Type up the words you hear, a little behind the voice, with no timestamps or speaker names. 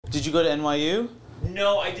Did you go to NYU?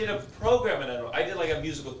 No, I did a program at NYU. I did like a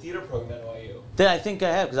musical theater program at NYU. Then I think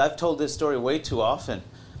I have, because I've told this story way too often.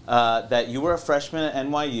 That you were a freshman at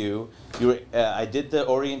NYU. I did the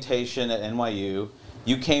orientation at NYU.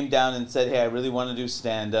 You came down and said, "Hey, I really want to do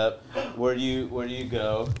stand-up. Where do you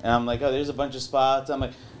go?" And I'm like, "Oh, there's a bunch of spots." I'm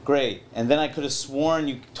like, "Great." And then I could have sworn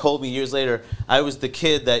you told me years later I was the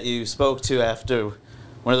kid that you spoke to after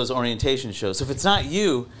one of those orientation shows. So if it's not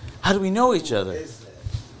you, how do we know each other?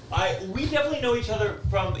 We definitely know each other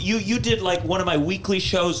from you did like one of my weekly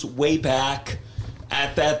shows way back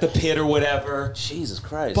at the pit or whatever. Jesus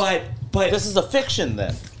Christ. But this is a fiction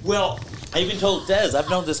then. Well, I even told Des, I've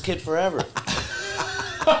known this kid forever.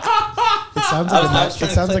 It sounds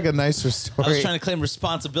like a nicer story. I was trying to claim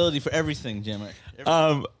responsibility for everything, Jim.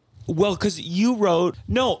 well, because you wrote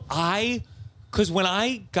because when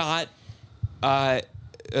I got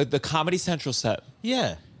the Comedy Central set,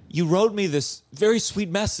 Yeah. you wrote me this very sweet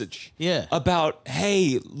message. Yeah. About,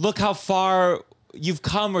 hey, look how far you've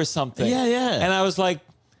come or something. Yeah, yeah. And I was like,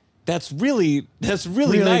 that's really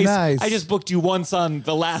Really nice. nice. I just booked you once on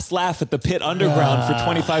The Last Laugh at the Pit Underground for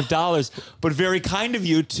 $25, but very kind of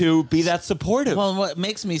you to be that supportive. Well, what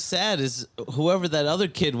makes me sad is whoever that other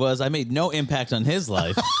kid was, I made no impact on his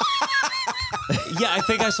life. Yeah, I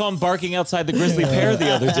think I saw him barking outside the Grizzly Pear the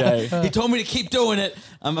other day. He told me to keep doing it.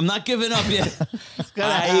 I'm not giving up yet. It's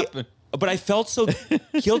gonna happen. But I felt so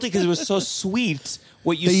guilty because it was so sweet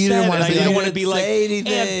what you That you said, didn't wanna and I say- didn't you want to didn't be like, say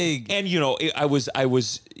anything. and you know, I was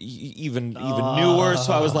even newer,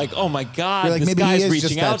 so I was like, oh my God, You're like, this maybe guy's he is reaching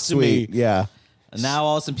just out that to me. sweet. Yeah. And now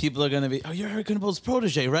all of a sudden people are going to be, oh, you're Eric Kondabolu's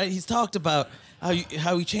protege, right? He's talked about how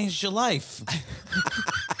he changed your life.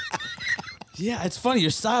 Yeah, it's funny.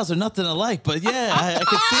 Your styles are nothing alike, but yeah, I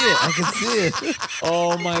can see it. I can see it.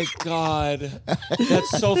 Oh my God,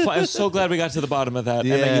 that's so fun. I'm so glad we got to the bottom of that,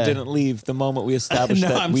 and that Yeah. you didn't leave the moment we established No,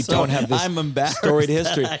 that I'm we sorry. don't have this I'm embarrassed storied that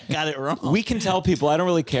history. I got it wrong. We can tell people. I don't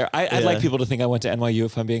really care. I'd like people to think I went to NYU,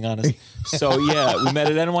 if I'm being honest. So yeah, we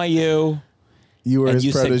met at NYU. You were And his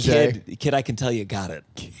you protege. said, kid, I can tell you got it.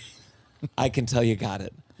 I can tell you got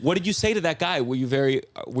it. What did you say to that guy? Were you very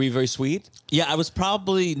sweet? Yeah, I was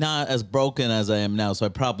probably not as broken as I am now, so I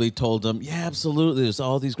probably told him, yeah, absolutely, there's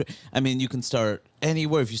all these great... I mean, you can start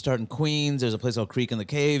anywhere. If you start in Queens, there's a place called Creek in the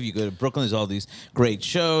Cave. You go to Brooklyn, there's all these great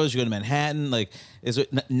shows. You go to Manhattan.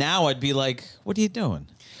 Now I'd be like, what are you doing?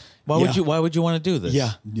 Why would you want to do this?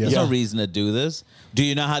 Yeah. There's no reason to do this. Do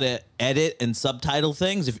you know how to edit and subtitle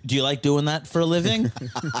things? Do you like doing that for a living?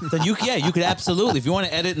 Then you could absolutely. If you want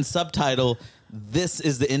to edit and subtitle, this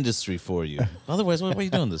is the industry for you. Otherwise, why are you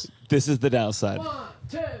doing this? This is the downside. 1,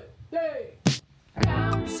 2, 3.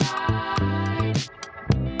 Downside.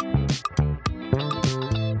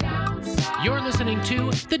 You're listening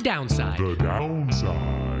to The Downside. The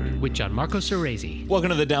Downside. With Gianmarco Cerezi. Welcome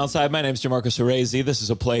to the downside. My name's Gianmarco Cerezi. This is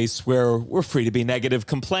a place where we're free to be negative,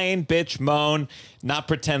 complain, bitch, moan, not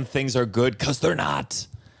pretend things are good because they're not.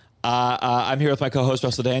 I'm here with my co-host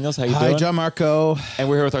Russell Daniels. How you doing? Hi, Gianmarco. And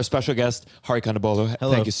we're here with our special guest Hari Kondabolu.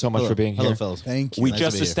 Hello. Thank you so much for being here. Hello, fellas. Thank you. We Nice to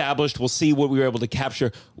just be here. established. We'll see what we were able to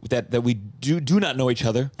capture that we do not know each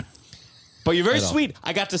other. But you're very At all. sweet.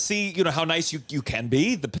 I got to see, how nice you can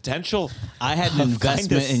be, the potential. I had an of investment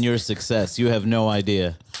kindness. in your success. You have no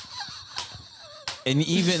idea. And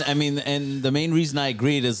and the main reason I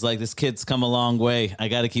agreed is like this kid's come a long way. I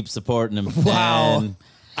got to keep supporting him. Wow. And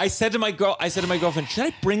I said to my girlfriend, should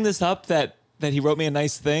I bring this up that he wrote me a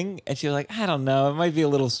nice thing? And she was like, I don't know. It might be a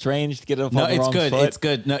little strange to get it up no, on the it's wrong good. foot. It's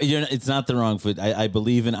good. No, it's not the wrong foot. I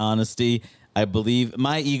believe in honesty. I believe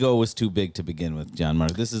my ego was too big to begin with, John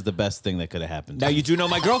Mark. This is the best thing that could have happened. Now, you do know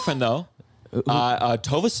my girlfriend, though.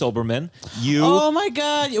 Tova Silberman. Oh my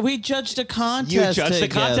God! We judged a contest. You judged a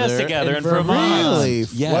contest together in Vermont. Really?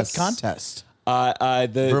 Yes. What contest?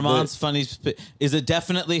 Vermont's funny. Is it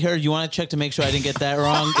definitely her? You want to check to make sure I didn't get that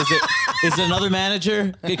wrong? Is it another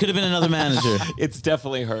manager? It could have been another manager. It's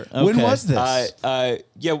definitely her. When Okay. was this?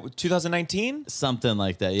 2019. Something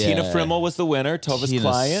like that. Yeah. Tina Frimmel was the winner. Tova's Tina's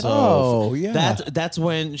client. Oh, yeah. That's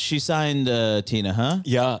when she signed Tina, huh?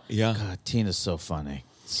 Yeah. God, Tina's so funny.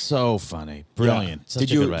 So funny. Brilliant. Yeah. Such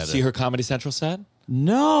Did a good you writer. see her Comedy Central set?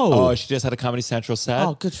 No. Oh, she just had a Comedy Central set.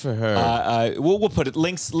 Oh, good for her. We'll put it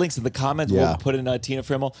links in the comments. Yeah. We'll put in Tina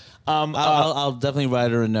Frimmel. I'll definitely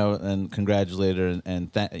write her a note and congratulate her and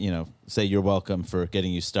say you're welcome for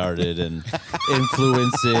getting you started and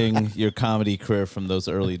influencing your comedy career from those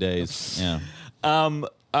early days. Yeah.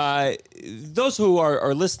 Those who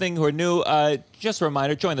are listening, who are new, just a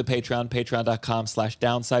reminder, join the Patreon,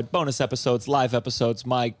 patreon.com/downside. Bonus episodes, live episodes,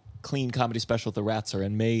 my clean comedy special, The Rats Are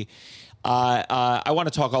in Me. I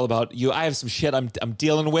want to talk all about you. I have some shit I'm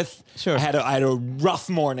dealing with. Sure. I had a rough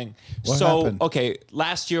morning. What so happened? okay,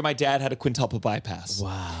 last year my dad had a quintuple bypass.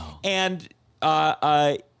 Wow. And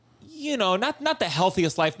you know, not the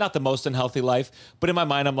healthiest life, not the most unhealthy life, but in my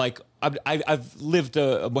mind, I'm like, I've lived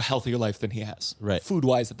a healthier life than he has, Right. Food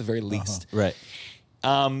wise, at the very least, Right.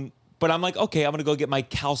 But I'm like, okay, I'm gonna go get my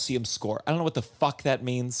calcium score. I don't know what the fuck that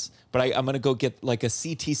means, but I'm gonna go get like a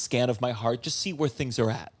CT scan of my heart, just see where things are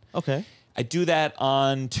at. Okay. I do that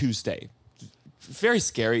on Tuesday. Very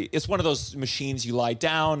scary. It's one of those machines you lie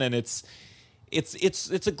down and it's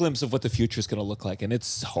a glimpse of what the future is going to look like, and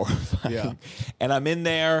it's horrifying. Yeah. And I'm in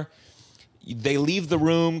there. They leave the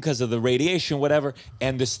room because of the radiation, whatever,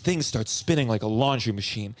 and this thing starts spinning like a laundry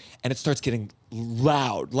machine, and it starts getting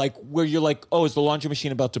loud, like where you're like, oh, is the laundry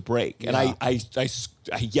machine about to break? And I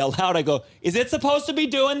yell out, I go, is it supposed to be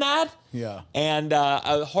doing that? Yeah. And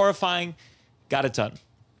horrifying, got it done.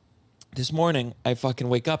 This morning, I fucking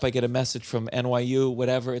wake up, I get a message from NYU,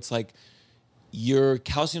 whatever. It's like, your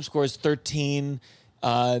calcium score is 13.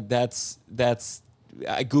 That's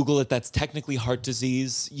I Google it. That's technically heart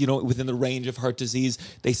disease, you know, within the range of heart disease.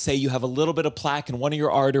 They say you have a little bit of plaque in one of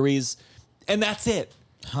your arteries, and that's it.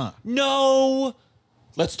 Huh. No,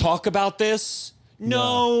 let's talk about this.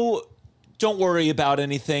 No, don't worry about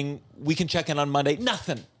anything. We can check in on Monday.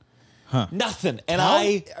 Nothing. Huh. Nothing. And Are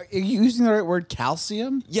you using the right word?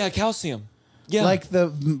 Calcium? yeah, calcium. Yeah. Like the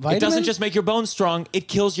vitamin? it doesn't just make your bones strong, it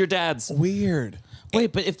kills your dad's. Weird.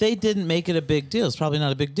 Wait, but if they didn't make it a big deal, it's probably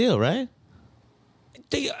not a big deal, right?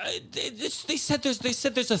 They said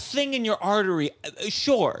there's a thing in your artery.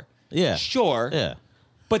 Sure. Yeah. Sure. Yeah.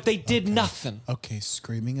 But they did nothing. Okay,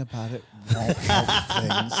 screaming about it won't help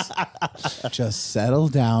things. Just settle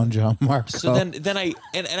down, John Marco. So then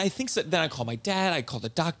I think so, then I call my dad. I call the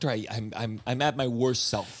doctor. I'm at my worst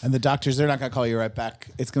self. And the doctors, they're not going to call you right back.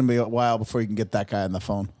 It's going to be a while before you can get that guy on the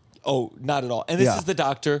phone. Oh, not at all. And this Yeah. is the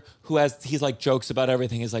doctor he's like jokes about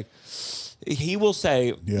everything. He's like, he will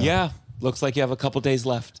say, yeah, looks like you have a couple days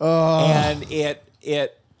left. And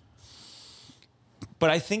but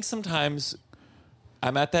I think sometimes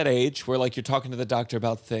I'm at that age where like you're talking to the doctor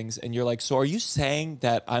about things and you're like, so are you saying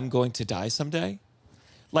that I'm going to die someday?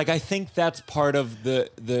 Like, I think that's part of the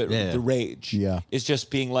rage. Yeah. Is just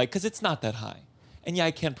being like, because it's not that high. And yeah,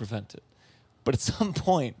 I can prevent it. But at some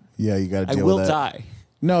point, Yeah, you got to I deal will with it. die.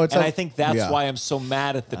 No, it's And a- I think that's yeah. why I'm so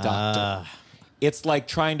mad at the doctor. It's like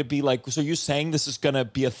trying to be like, so you're saying this is going to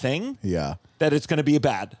be a thing? Yeah. That it's going to be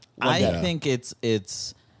bad? one I day? think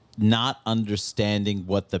it's not understanding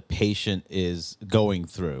what the patient is going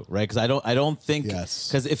through, right? Because I don't think Yes.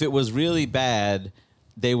 because if it was really bad,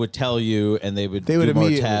 they would tell you and they would They would do more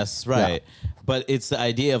immediately- tests, right? But it's the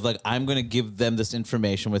idea of like I'm going to give them this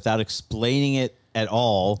information without explaining it at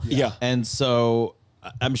all, Yeah. And so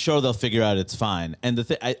I'm sure they'll figure out it's fine. And the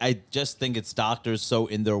thing, I just think it's doctors so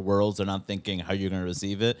in their worlds, they're not thinking how you're going to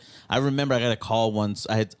receive it. I remember I got a call once.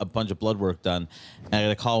 I had a bunch of blood work done, and I got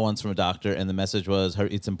a call once from a doctor, and the message was,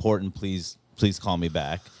 "It's important. Please call me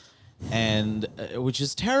back." And which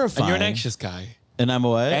is terrifying. And you're an anxious guy. And I'm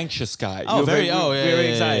away. Anxious guy. Oh, You're very very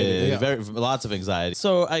anxiety. yeah. Very lots of anxiety.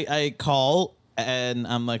 So I call and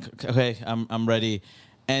I'm like, okay, I'm ready,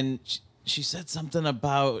 and she said something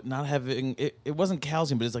about not having it wasn't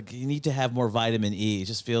calcium, but it's like you need to have more vitamin E. It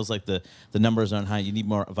just feels like the numbers aren't high. You need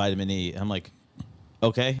more vitamin E. I'm like,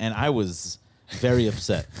 okay, and I was very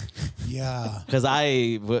upset Yeah. because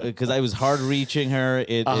I was hard reaching her.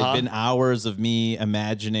 It had been hours of me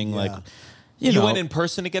imagining like. You know, went in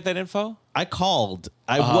person to get that info? I called.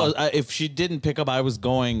 If she didn't pick up, I was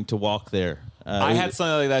going to walk there. I had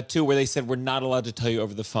something like that too, where they said we're not allowed to tell you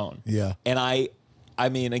over the phone. Yeah. And I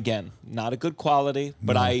mean, again, not a good quality,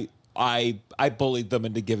 but I bullied them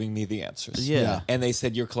into giving me the answers. Yeah. And they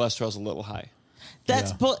said your cholesterol's a little high.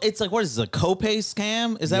 That's it's like, what is this, a copay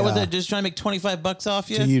scam? Is that what Yeah. they're just trying to make $25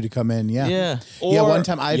 off you? To you to come in, yeah. Yeah. Yeah, Or- one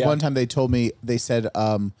time yeah. one time they told me, they said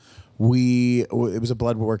it was a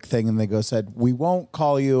blood work thing, and they said we won't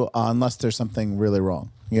call you unless there's something really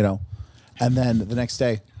wrong, you know. And then the next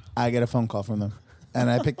day I get a phone call from them. And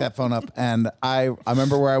I picked that phone up, and I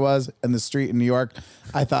remember where I was in the street in New York.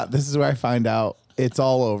 I thought, this is where I find out it's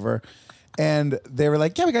all over. And they were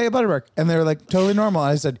like, yeah, we got your blood work. And they were like, totally normal.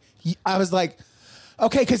 And I was like,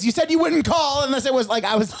 okay, because you said you wouldn't call unless it was like,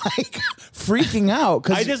 I was like freaking out.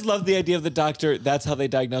 I just love the idea of the doctor. That's how they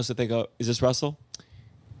diagnose it. They go, is this Russell?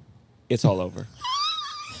 It's all over.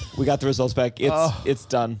 We got the results back. It's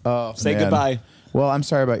done. Say man. goodbye. Well, I'm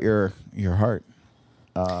sorry about your heart.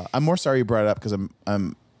 I'm more sorry you brought it up because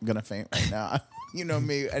I'm gonna faint right now. You know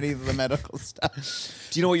me, any of the medical stuff.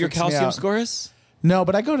 Do you know what your Freaks me calcium out. score is? No,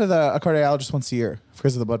 but I go to a cardiologist once a year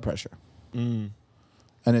because of the blood pressure. and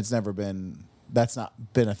it's never been. That's not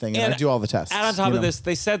been a thing, and I do all the tests. And on top you of know? this,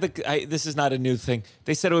 they said that this is not a new thing.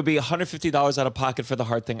 They said it would be $150 out of pocket for the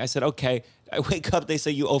heart thing. I said, okay. I wake up, they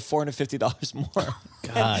say you owe $450 more.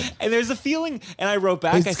 God. And there's a feeling, and I wrote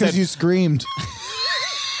back. It's I because said, you screamed.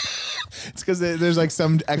 It's because there's like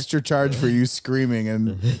some extra charge for you screaming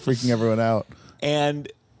and freaking everyone out. and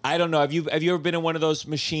I don't know. Have you ever been in one of those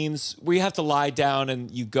machines where you have to lie down and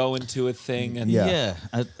you go into a thing? And Yeah.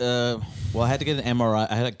 Well, I had to get an MRI.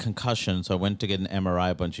 I had a concussion, so I went to get an MRI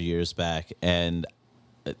a bunch of years back, and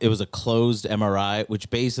it was a closed MRI, which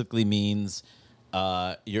basically means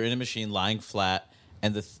you're in a machine lying flat,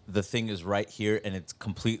 and the thing is right here, and it's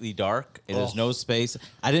completely dark, and there's no space.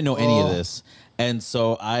 I didn't know any of this, and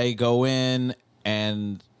so I go in,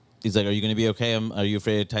 and he's like, "Are you going to be okay? Are you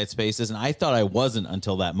afraid of tight spaces?" And I thought I wasn't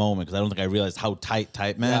until that moment because I don't think I realized how tight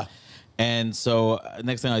meant. Yeah. And so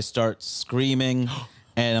next thing I start screaming,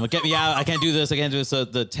 and I'm like, "Get me out! I can't do this! I can't do this!" So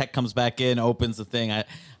the tech comes back in, opens the thing.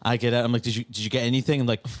 I get out. I'm like, "Did you get anything?" I'm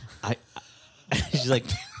like, she's like,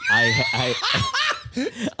 I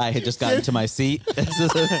had just gotten to my seat.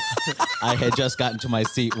 I had just gotten to my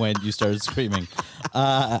seat when you started screaming.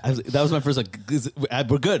 That was my first, like,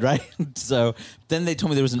 we're good, right? So then they told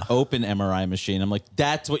me there was an open MRI machine. I'm like,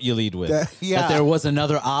 that's what you lead with. Yeah. That there was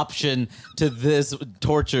another option to this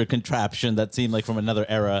torture contraption that seemed like from another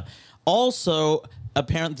era. Also,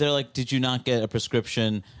 apparently, they're like, did you not get a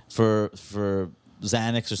prescription for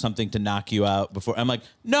Xanax or something to knock you out before? I'm like,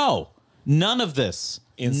 no, none of this.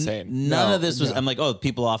 Insane. None of this was. I'm like, oh,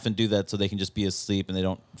 people often do that so they can just be asleep and they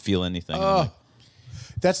don't feel anything. And I'm like,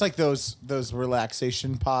 That's like those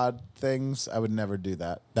relaxation pod things. I would never do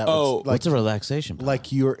that. That Oh, was like, what's a relaxation?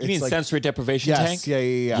 like you're. You mean it's like, sensory deprivation yes, tank? Yeah.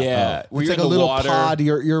 Yeah. Where It's you're like a in the little water. pod.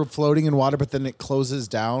 You're floating in water, but then it closes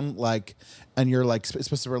down, like, and you're like it's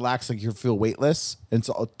supposed to relax, like you feel weightless. And it's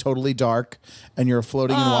all totally dark, and you're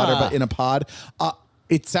floating in water, but in a pod.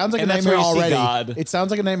 It sounds like And a that's nightmare where you see already. God. It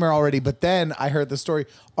sounds like a nightmare already. But then I heard the story.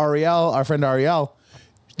 Our friend Ariel,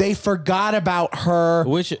 they forgot about her.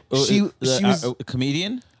 Which she was a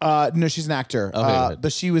comedian? no, she's an actor. go ahead.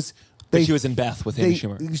 But she was. But she was in Beth with Amy they,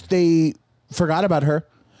 Schumer. they forgot about her.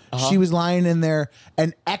 She was lying in there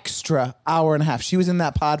an extra hour and a half. She was in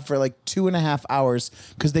that pod for like 2.5 hours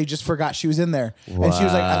because they just forgot she was in there. And she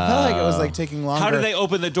was like, I felt like it was like taking longer. How did they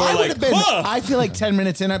open the door? I would Like, have been. whoa! I feel like 10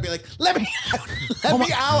 minutes in, I'd be like, let me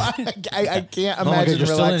out. I can't my God, imagine you're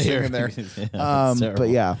still in relaxing here. in there. Yeah, that's terrible. But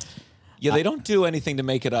yeah. Yeah, they don't do anything to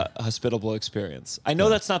make it a hospitable experience. I know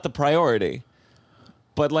that's not the priority,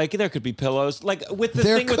 but like there could be pillows. Like with the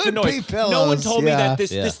There thing with the could noise, be no one pillows, told me yeah. that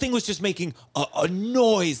this thing was just making a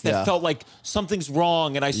noise that Yeah. felt like something's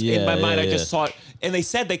wrong. And in my mind, I just saw it. And they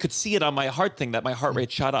said they could see it on my heart thing that my heart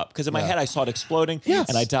rate shot up because in my head I saw it exploding Yes,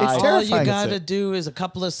 and I it's died. All terrifying. you gotta do is a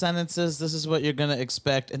couple of sentences. This is what you're gonna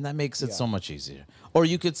expect, and that makes it so much easier. Or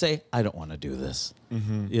you could say, "I don't want to do this." You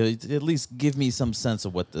know, at least give me some sense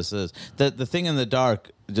of what this is. The thing in the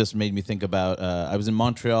dark just made me think about. I was in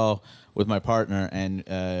Montreal with my partner, and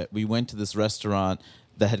we went to this restaurant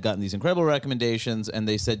that had gotten these incredible recommendations, and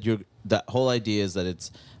they said that whole idea is that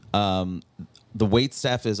it's. The wait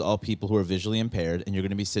staff is all people who are visually impaired, and you're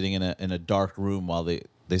going to be sitting in a dark room while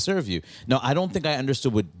they serve you. Now, I don't think I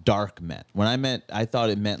understood what dark meant. I thought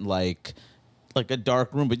it meant like a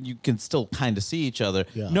dark room, but you can still kind of see each other.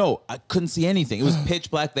 Yeah. No, I couldn't see anything. It was pitch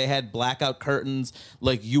black. They had blackout curtains,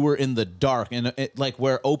 like you were in the dark, and like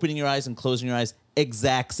where opening your eyes and closing your eyes,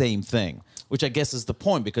 exact same thing. Which I guess is the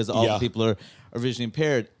point because all the people are visually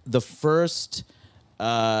impaired. The first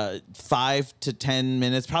 5 to 10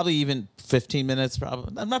 minutes, probably even 15 minutes, it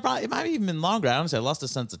might have even been longer. Honestly, I lost a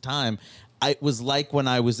sense of time. It was like when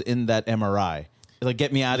I was in that MRI. Like,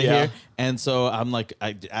 get me out of here. And so I'm like,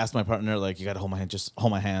 I asked my partner, like, you got to hold my hand, just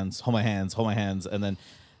hold my hands. And then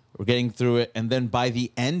we're getting through it. And then by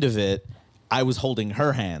the end of it, I was holding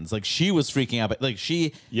her hands. Like, she was freaking out. But like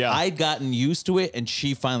I'd gotten used to it, and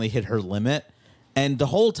she finally hit her limit. And the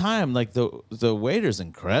whole time, like, the waiter's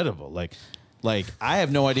incredible. Like I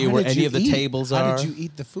have no idea where any of the tables are. How did you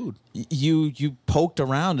eat the food? You poked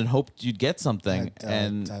around and hoped you'd get something.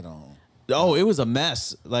 I don't. Oh, it was a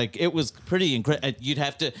mess. Like, it was pretty incredible. You'd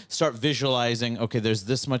have to start visualizing, okay, there's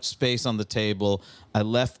this much space on the table. I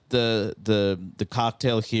left the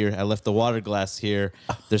cocktail here. I left the water glass here.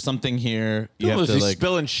 There's something here. You have to, like,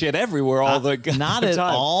 spilling shit everywhere all the not the at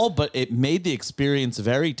time. all, but it made the experience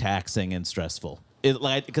very taxing and stressful.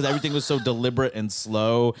 Because everything was so deliberate and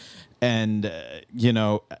slow. And,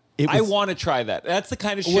 I want to try that. That's the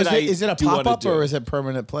kind of shit Is it a do wanna pop-up do. or is it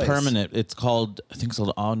permanent place? Permanent. I think it's called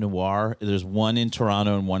Au Noir. There's one in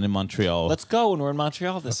Toronto and one in Montreal. Let's go when we're in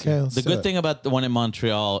Montreal this Okay, year. let's The do good it. thing about the one in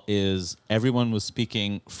Montreal is everyone was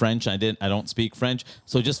speaking French. I don't speak French,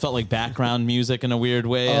 so it just felt like background music in a weird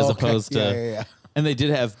way, as okay. opposed to. Yeah. And they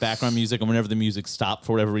did have background music, and whenever the music stopped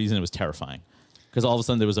for whatever reason, it was terrifying, because all of a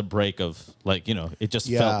sudden there was a break of it just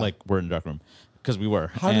Yeah. felt like we're in a dark room, because we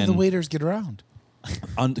were. How do the waiters get around?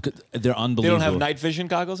 They're unbelievable. They don't have night vision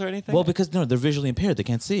goggles or anything? Well, because they're visually impaired. They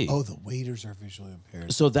can't see. Oh, the waiters are visually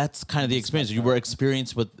impaired. So that's kind of the experience. You were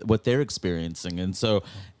experiencing what they're experiencing, and so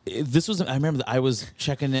this was. I remember that I was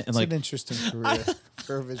checking it and It's like an interesting career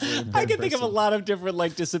for a visually impaired I can think of a person. lot of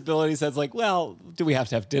different disabilities that's like, well, do we have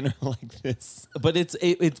to have dinner like this? but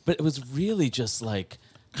it was really just like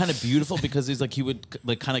kind of beautiful, because he would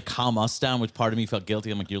like kind of calm us down, which part of me felt guilty.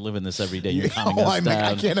 I'm like, you're living this every day. You're calming us I'm down.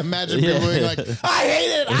 like, I can't imagine people being like, I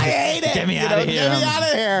hate it. Get me outta here. Get me out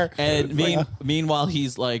of here. And meanwhile,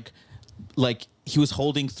 he's like he was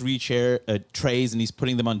holding 3 trays, and he's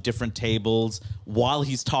putting them on different tables while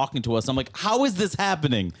he's talking to us. I'm like, how is this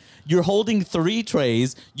happening? You're holding 3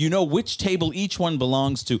 trays. You know which table each one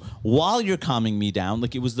belongs to while you're calming me down.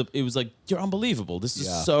 Like it was like, you're unbelievable. This is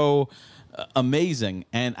so amazing.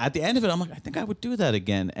 And at the end of it, I'm like, I think I would do that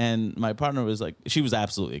again. And my partner was like, she was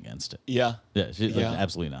absolutely against it. Yeah. Yeah, she's like, Yeah.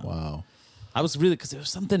 absolutely not. Wow. I was really, because there was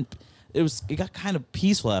something. It got kind of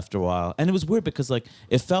peaceful after a while, and it was weird because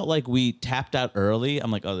it felt like we tapped out early.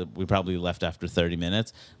 I'm like, oh, we probably left after 30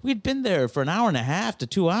 minutes. We'd been there for an hour and a half to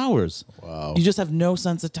 2 hours. Wow. You just have no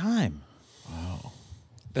sense of time.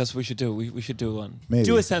 That's what we should do. We should do one. Maybe.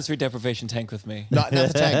 Do a sensory deprivation tank with me. Not the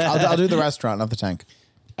tank. I'll do the restaurant, not the tank.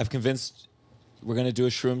 I've convinced we're going to do a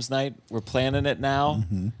shrooms night. We're planning it now.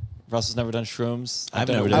 Russell's never done shrooms. I've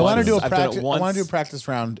done never it done I want to once. do a I've done practice. it I want once. to do a practice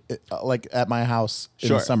round, like at my house in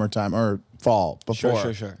Sure. the summertime or fall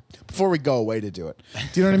before. Sure. Before we go away to do it.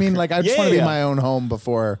 Do you know what I mean? Like I just Yeah, want to be yeah. in my own home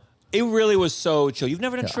before. It really was so chill. You've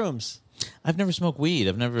never done shrooms. I've never smoked weed.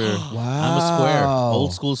 I'm a square,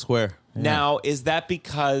 old school square. Yeah. Now, is that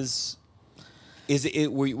because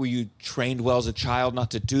were you trained well as a child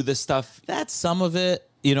not to do this stuff? That's some of it.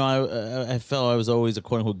 I felt I was always a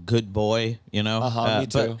quote unquote good boy. Me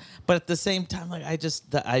too. But at the same time,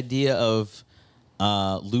 the idea of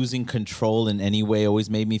losing control in any way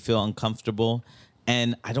always made me feel uncomfortable.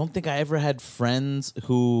 And I don't think I ever had friends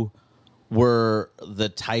who were the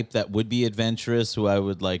type that would be adventurous, who I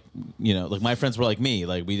would like my friends were like me,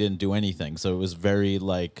 like we didn't do anything. So it was very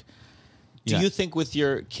like. Do you think with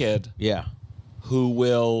your kid Yeah. who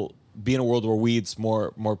will be in a world where weed's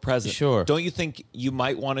more present? Sure. Don't you think you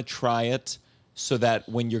might want to try it so that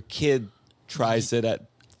when your kid tries it at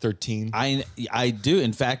 13? I do.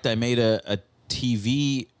 In fact, I made a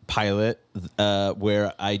TV pilot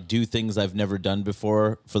where I do things I've never done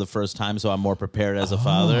before for the first time, so I'm more prepared as a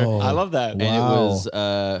father. I love that. And it was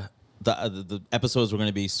the episodes were going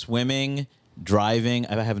to be swimming, driving.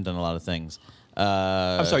 I haven't done a lot of things.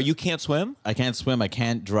 I'm sorry, you can't swim? I can't swim. I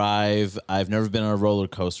can't drive. I've never been on a roller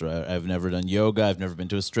coaster. I've never done yoga. I've never been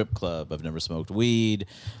to a strip club. I've never smoked weed.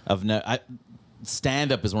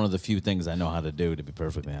 Stand up is one of the few things I know how to do, to be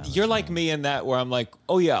perfectly honest. You're like me in that where I'm like,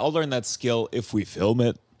 oh yeah, I'll learn that skill if we film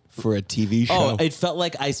it for a TV show. Oh, it felt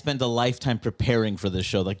like I spent a lifetime preparing for this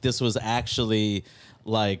show. Like this was actually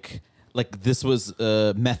like this was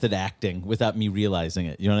method acting without me realizing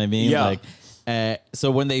it. You know what I mean? Yeah. So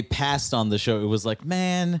when they passed on the show, it was like,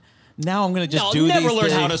 man, now I'm going to just I'll do never these learn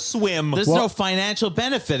things. how to swim. There's no financial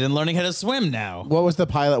benefit in learning how to swim now. What was the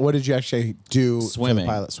pilot? What did you actually do? for the Swimming.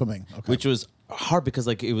 pilot? Swimming. Okay. Which was hard because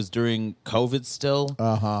it was during COVID still,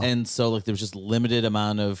 and so there was just limited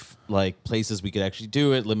amount of places we could actually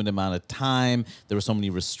do it, limited amount of time. There were so many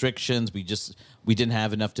restrictions. We didn't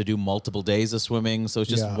have enough to do multiple days of swimming, so it's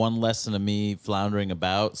just one lesson of me floundering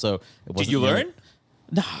about. So it wasn't, Did you learn?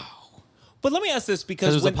 No. But let me ask this,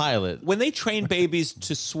 because It was a pilot. When they train babies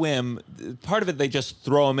to swim, part of it they just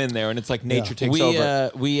throw them in there, and it's like nature takes we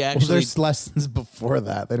over. we Well, actually there's lessons before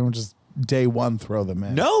that. They don't just day one throw them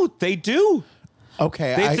in. No, they do.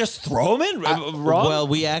 Okay. They just throw them in. Wrong. Well,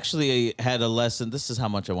 we actually had a lesson. This is how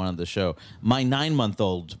much I wanted the show. My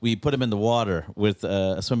 9-month-old, we put him in the water with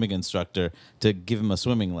a swimming instructor to give him a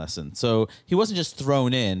swimming lesson. So he wasn't just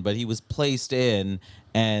thrown in, but he was placed in,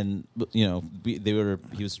 and he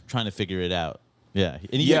was trying to figure it out. Yeah.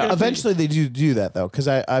 And Eventually, they do that though, because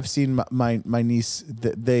I've seen my niece.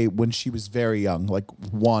 They when she was very young, like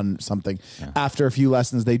one something. After a few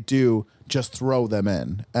lessons, they do just throw them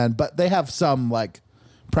in, but they have some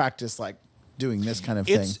practice doing this kind of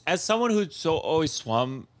thing. It's, as someone who's always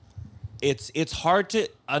swum, it's hard to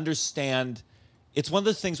understand it's one of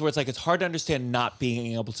those things where it's like it's hard to understand not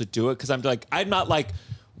being able to do it because I'm not like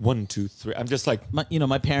 1, 2, 3. I'm just like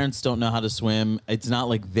my parents don't know how to swim. It's not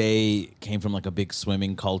like they came from like a big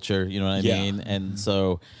swimming culture. You know what I mean? And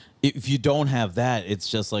so if you don't have that, it's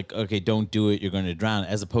just like, okay, don't do it. You're going to drown.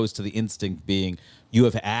 As opposed to the instinct being you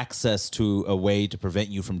have access to a way to prevent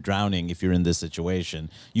you from drowning if you're in this situation.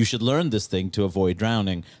 You should learn this thing to avoid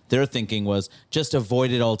drowning. Their thinking was just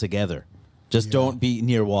avoid it altogether. Just don't be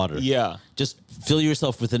near water. Yeah. Just fill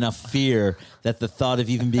yourself with enough fear that the thought of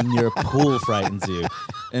even being near a pool frightens you.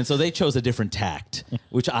 And so they chose a different tact,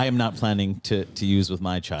 which I am not planning to use with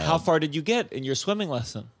my child. how far did you get in your swimming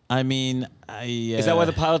lesson? I mean, Is that why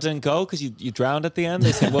the pilot didn't go? Because you drowned at the end?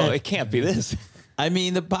 They said, well, it can't be this. I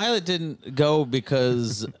mean, the pilot didn't go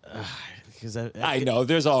because I know.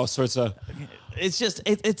 There's all sorts of... it's just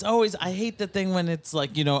it's always, I hate the thing when it's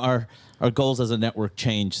like, you know, our goals as a network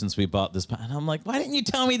changed since we bought this, and I'm like, why didn't you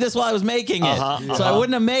tell me this while I was making it? So I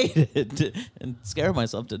wouldn't have made it and scare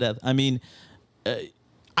myself to death. I mean,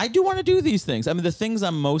 I do want to do these things. I mean, the things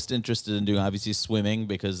I'm most interested in doing, obviously, swimming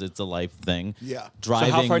because it's a life thing. Yeah. Driving.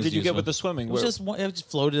 So how far was did you get useful. with the swimming? It was I just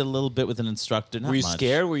floated a little bit with an instructor. Not Were you much.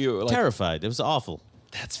 scared? Were you like... Terrified. It was awful.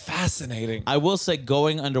 That's fascinating. I will say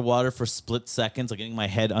going underwater for split seconds, like getting my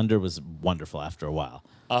head under, was wonderful after a while.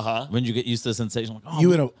 When you get used to the sensation, like, oh,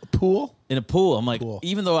 You in a pool? in a pool, I'm like, Cool.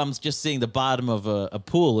 even though I'm just seeing the bottom of a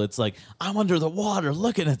pool, it's like I'm under the water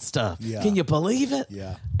looking at stuff. Yeah. Can you believe it?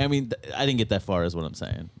 Yeah. I mean, I didn't get that far, is what I'm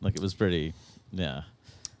saying. Like, it was pretty, yeah.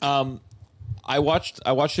 I watched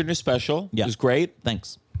your new special. Yeah. It was great.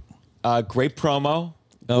 Thanks. Great promo.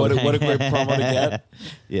 Oh, What a great promo to get.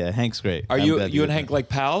 Yeah, Hank's great. Are I'm you glad and did Hank that. like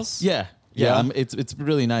pals? Yeah. It's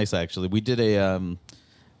really nice, actually. We did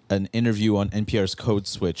an interview on NPR's Code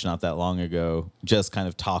Switch not that long ago, just kind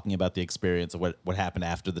of talking about the experience of what happened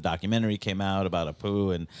after the documentary came out about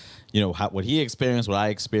Apu, and you know what he experienced, what I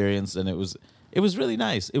experienced, and it was really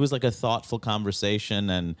nice. It was like a thoughtful conversation,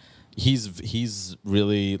 and he's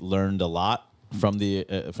really learned a lot from the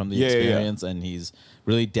experience, and he's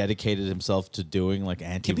really dedicated himself to doing like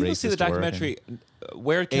anti-racist Can people see the work and- documentary?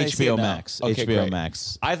 Where can I see it HBO now? Max. Okay, HBO great.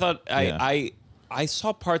 Max. I thought Yeah. I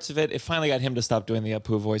saw parts of it. It finally got him to stop doing the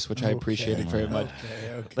Apu voice, which I appreciated very much.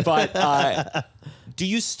 But do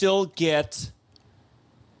you still get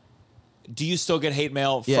hate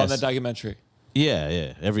mail from Yes. the documentary?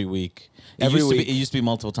 Yeah, every week. Every week. It used to be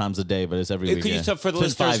multiple times a day, but it's every week. Could you yeah. tell for the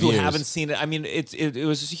It's been listeners 5 who years. haven't seen it? I mean, it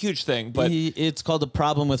was a huge thing, but It's called The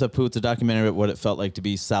Problem with Apu. It's a documentary about what it felt like to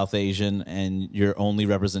be South Asian, and your only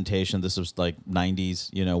representation, this was like 90s,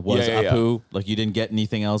 was Yeah, yeah, Apu. Like, you didn't get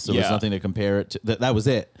anything else. There was Yeah. nothing to compare it to. That was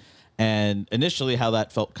it. And initially, how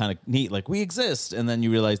that felt kind of neat, like, we exist. And then you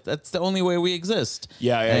realize that's the only way we exist.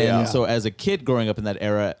 And so as a kid growing up in that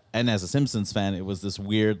era, and as a Simpsons fan, it was this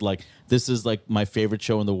weird, like, this is like my favorite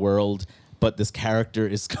show in the world, but this character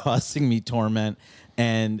is causing me torment.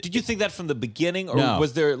 And did you think that from the beginning, or No.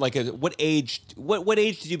 was there like what age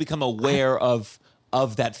did you become aware of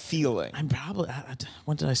that feeling? I'm probably,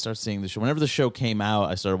 when did I start seeing the show? Whenever the show came out,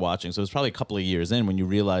 I started watching. So it was probably a couple of years in when you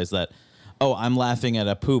realize that, oh, I'm laughing at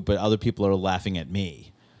Apu, but other people are laughing at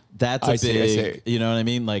me. That's a I see. you know what I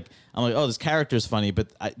mean? Like, I'm like, oh, this character's funny, but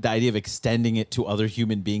the idea of extending it to other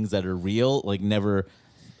human beings that are real, like,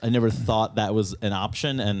 I never thought that was an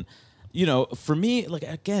option. And, for me, like,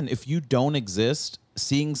 again, if you don't exist,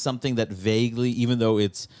 seeing something that vaguely, even though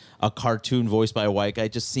it's a cartoon voiced by a white guy,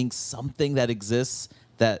 just seeing something that exists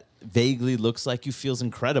that vaguely looks like you feels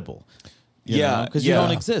incredible. Because you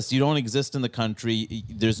don't exist. You don't exist in the country.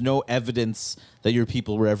 There's no evidence that your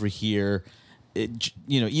people were ever here.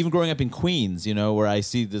 Even growing up in Queens, where I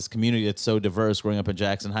see this community that's so diverse, growing up in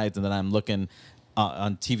Jackson Heights, and then I'm looking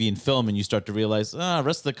on TV and film, and you start to realize, the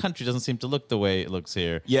rest of the country doesn't seem to look the way it looks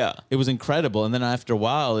here. Yeah. It was incredible. And then after a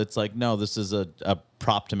while, it's like, no, this is a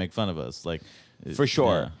prop to make fun of us. Like, For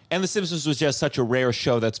sure. yeah. And The Simpsons was just such a rare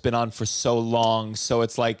show that's been on for so long. So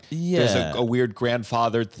it's like there's Yeah. a weird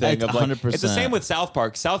grandfathered thing It's of like 100%. it's the same with South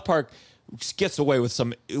Park. South Park gets away with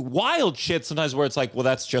some wild shit sometimes where it's like, well,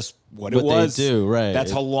 that's just what it What they was. do, right.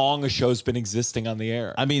 That's how long a show's been existing on the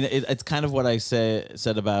air. I mean, it's kind of what I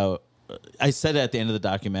said about. I said it at the end of the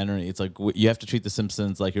documentary. It's like you have to treat The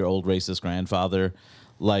Simpsons like your old racist grandfather.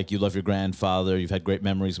 Like, you love your grandfather, you've had great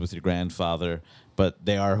memories with your grandfather, but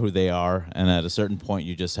they are who they are, and at a certain point,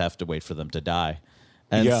 you just have to wait for them to die.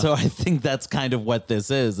 And Yeah. so I think that's kind of what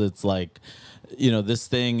this is. It's like, this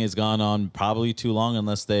thing has gone on probably too long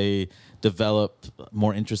unless they develop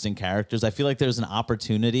more interesting characters. I feel like there's an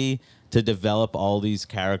opportunity to develop all these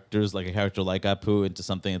characters, like a character like Apu, into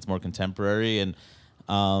something that's more contemporary. And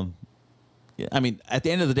I mean, at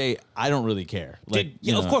the end of the day, I don't really care. Like,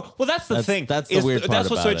 you know, of course. Well, that's the thing. That's the weird part That's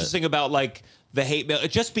what's so about it. interesting about like the hate mail.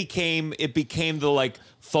 It just became the like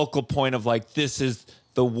focal point of like this is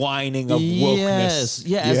the whining of wokeness.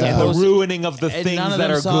 Yeah, as and the opposed- ruining of the and things none of that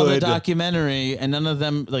them are saw the good. documentary, and none of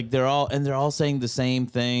them like they're all saying the same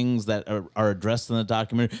things that are addressed in the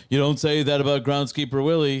documentary. You don't say that about Groundskeeper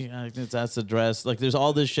Willie. I think that's addressed. Like there's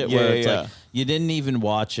all this shit where it's like you didn't even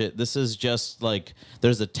watch it. This is just like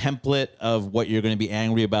there's a template of what you're going to be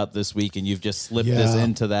angry about this week, and you've just slipped this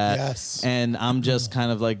into that. Yes. And I'm just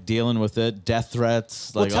kind of like dealing with it. Death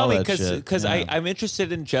threats, like Tell all me, that shit. because Yeah. I'm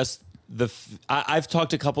interested in just I've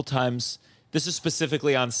talked a couple times. This is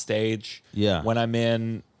specifically on stage. Yeah. When I'm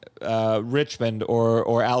in Richmond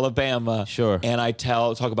or Alabama. Sure. And I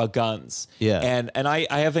talk about guns. Yeah. And I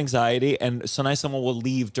have anxiety, and sometimes someone will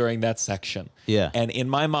leave during that section. Yeah. And in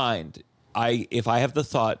my mind, if I have the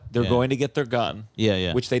thought they're Yeah. going to get their gun,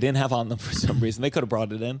 which they didn't have on them for some reason, they could have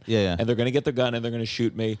brought it in, Yeah. and they're going to get their gun and they're going to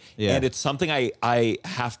shoot me, Yeah. and it's something I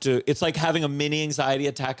have to. It's like having a mini anxiety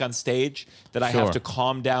attack on stage that I have Sure. to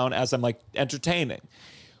calm down as I'm like entertaining.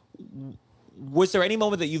 Was there any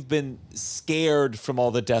moment that you've been scared from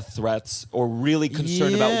all the death threats or really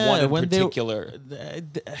concerned about one in when particular?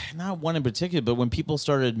 Not one in particular, but when people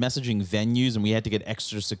started messaging venues and we had to get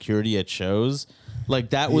extra security at shows,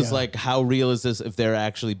 like that was Yeah. like, how real is this if they're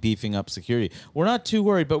actually beefing up security? We're not too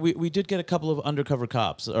worried, but we did get a couple of undercover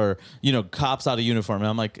cops or, you know, cops out of uniform. And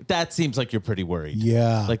I'm like, that seems like you're pretty worried.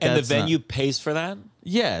 Yeah. Like And the that's not- venue pays for that?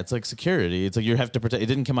 yeah, it's like security. It's like you have to protect. It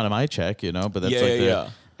didn't come out of my check, you know, but that's Yeah, like yeah, the, yeah.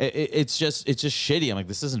 It's just shitty. I'm like,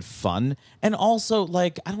 this isn't fun. And also,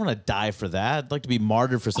 like, I don't want to die for that. I'd like to be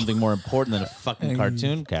martyred for something more important than a fucking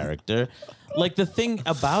cartoon character. Like, the thing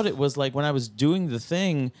about it was, like, when I was doing the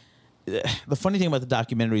thing, the funny thing about the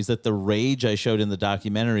documentary is that the rage I showed in the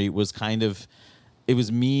documentary was kind of, it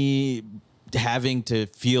was me having to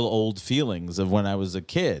feel old feelings of when I was a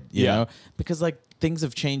kid, you know? Because, like, things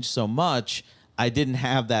have changed so much. I didn't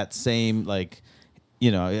have that same, like, you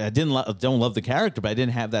know, I don't love the character, but I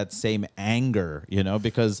didn't have that same anger, you know,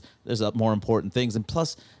 because there's more important things. And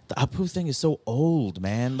plus, the Apu thing is so old,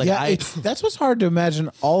 man. Like, Yeah, that's what's hard to imagine.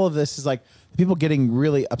 All of this is like people getting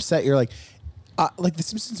really upset. You're like The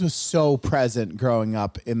Simpsons was so present growing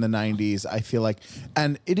up in the 90s, I feel like,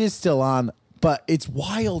 and it is still on, but it's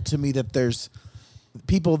wild to me that there's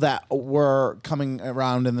people that were coming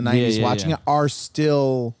around in the 90s watching it are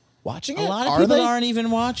still watching it. a lot of Are people they? aren't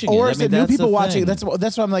even watching it. Or I is mean, it new that's people the watching? thing.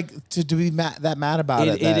 That's what I'm like to be that mad about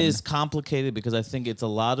it. It then. is complicated because I think it's a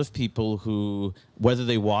lot of people who, whether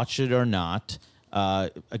they watch it or not,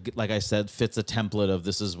 like I said, fits a template of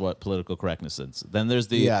this is what political correctness is. Then there's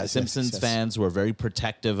the Simpsons fans who are very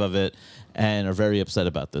protective of it and are very upset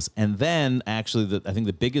about this. And then actually, I think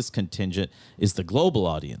the biggest contingent is the global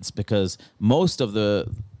audience, because most of the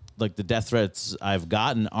death threats I've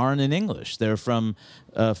gotten aren't in English. They're from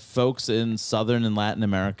folks in Southern and Latin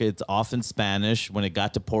America. It's often Spanish. When it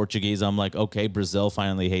got to Portuguese, I'm like, okay, Brazil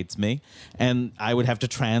finally hates me. And I would have to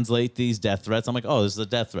translate these death threats. I'm like, oh, this is a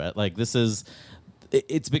death threat. Like, this is...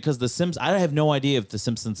 It's because The Simpsons... I have no idea if The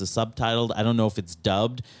Simpsons is subtitled. I don't know if it's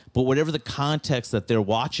dubbed. But whatever the context that they're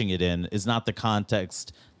watching it in is not the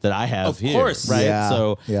context that I have here. Of course. Right?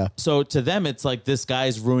 Yeah. So to them, it's like, this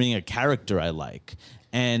guy's ruining a character I like.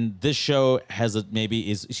 And this show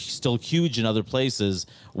is still huge in other places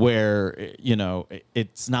where, you know,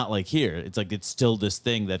 it's not like here. It's like it's still this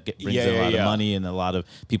thing that brings in a lot of money and a lot of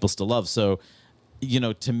people still love. So, you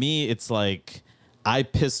know, to me, it's like I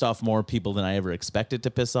pissed off more people than I ever expected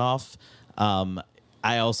to piss off. I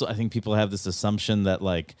think people have this assumption that,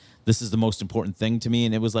 like, this is the most important thing to me.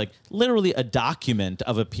 And it was like literally a document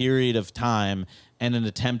of a period of time and an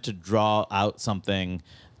attempt to draw out something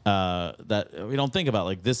that we don't think about.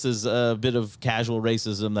 Like, this is a bit of casual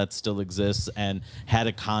racism that still exists and had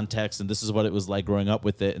a context, and this is what it was like growing up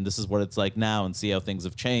with it, and this is what it's like now, and see how things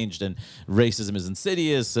have changed, and racism is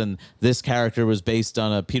insidious, and this character was based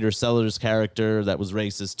on a Peter Sellers character that was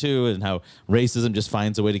racist too, and how racism just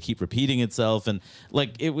finds a way to keep repeating itself. And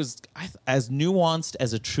like, it was as nuanced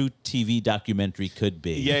as a true TV documentary could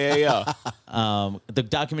be. The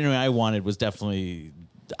documentary I wanted was definitely...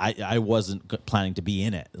 I wasn't planning to be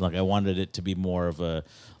in it. Like, I wanted it to be more of a,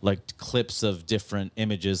 like, clips of different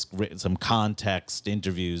images, some context,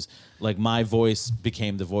 interviews. Like, my voice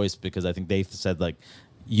became the voice because I think they said, like,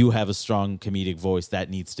 you have a strong comedic voice that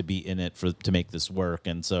needs to be in it to make this work.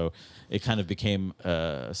 And so it kind of became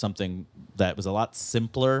something that was a lot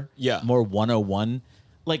simpler, more 101.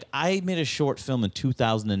 Like, I made a short film in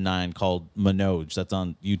 2009 called Manoj, that's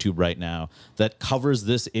on YouTube right now, that covers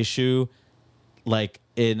this issue like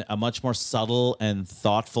in a much more subtle and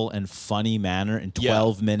thoughtful and funny manner in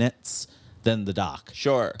 12 minutes than the doc.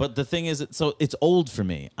 Sure. But the thing is, it's old for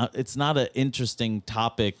me. It's not an interesting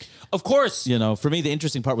topic. Of course. You know, for me, the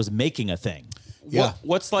interesting part was making a thing. Yeah.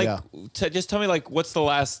 What's like? Just tell me, like, what's the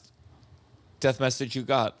last death message you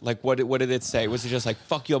got? Like, what did it say? Was it just like,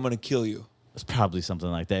 "Fuck you, I'm gonna kill you"? It's probably something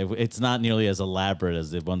like that. It's not nearly as elaborate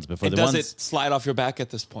as the ones before. And does it slide off your back at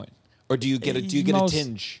this point, or do you get a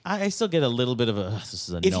tinge? I still get a little bit of a. This is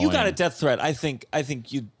annoying. If you got a death threat, I think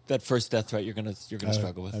you that first death threat you're gonna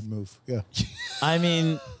struggle with. I'd move. Yeah. I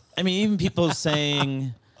mean, even people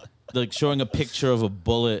saying, like, showing a picture of a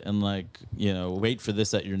bullet and like, you know, wait for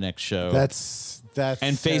this at your next show. That's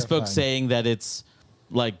and Facebook terrifying. saying that it's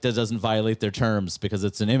like that doesn't violate their terms because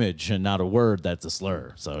it's an image and not a word that's a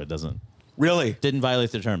slur, so it didn't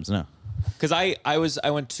violate their terms. No. Because I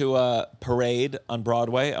went to a Parade on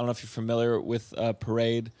Broadway. I don't know if you're familiar with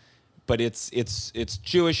Parade, but it's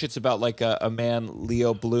Jewish. It's about like a man,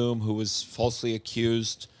 Leo Bloom, who was falsely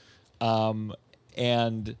accused,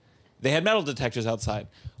 and they had metal detectors outside.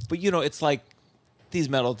 But you know, it's like these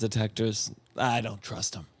metal detectors. I don't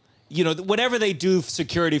trust them. You know, whatever they do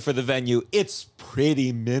security for the venue, it's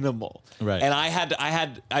pretty minimal. Right. And I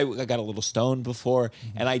got a little stoned before,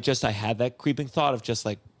 and I had that creeping thought of just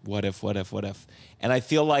like, what if? And I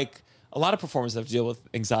feel like a lot of performers have to deal with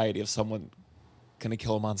anxiety of someone going to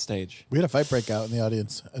kill them on stage. We had a fight break out in the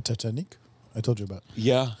audience at Titanic. I told you about.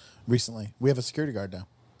 Yeah. Recently. We have a security guard now.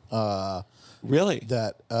 Really?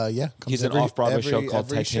 That comes He's an off-Broadway show called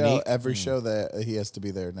Titanic? Every show that he has to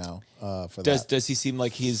be there now for Does that. Does he seem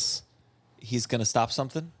like he's going to stop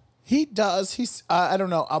something? He does. He's I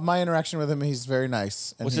don't know. My interaction with him, he's very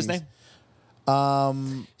nice. And What's his name?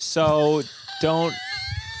 So don't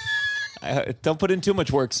put in too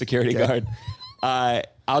much work, security guard.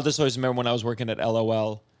 I'll just always remember when I was working at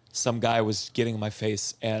LOL, some guy was getting in my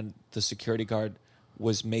face, and the security guard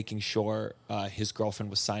was making sure his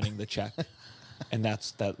girlfriend was signing the check, and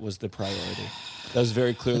that was the priority. That was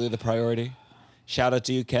very clearly the priority. Shout out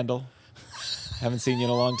to you, Kendall. Haven't seen you in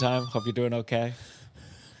a long time. Hope you're doing okay.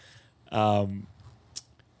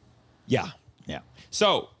 Yeah.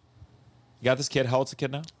 So, you got this kid. How old's the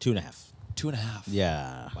kid now? 2.5. 2.5.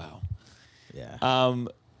 Yeah. Wow. Yeah.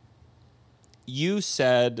 You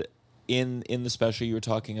said in the special you were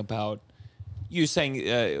talking about you saying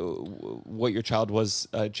what your child was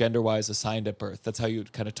gender-wise assigned at birth. That's how you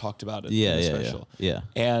kind of talked about it in the special. Yeah.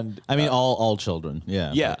 And I mean, all children.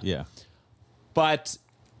 Yeah. Yeah. Yeah. But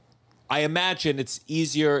I imagine it's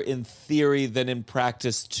easier in theory than in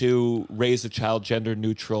practice to raise a child gender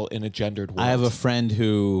neutral in a gendered world. I have a friend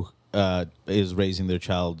who is raising their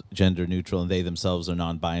child gender neutral, and they themselves are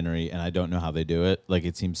non-binary, and I don't know how they do it. Like,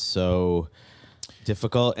 it seems so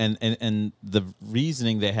difficult, and the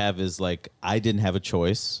reasoning they have is like, I didn't have a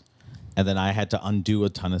choice, and then I had to undo a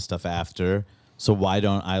ton of stuff after, so why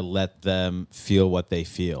don't I let them feel what they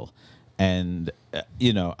feel? And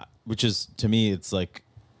you know, which is, to me, it's like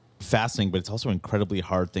fascinating, but it's also an incredibly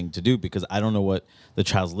hard thing to do because I don't know what the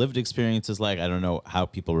child's lived experience is like. I don't know how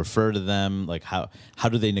people refer to them. Like, how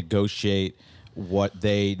do they negotiate what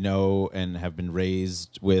they know and have been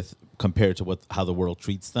raised with compared to how the world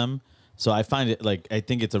treats them? So I find it, like, I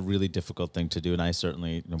think it's a really difficult thing to do, and I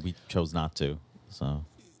certainly, we chose not to. So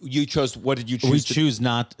you chose. What did you choose?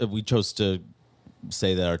 We chose to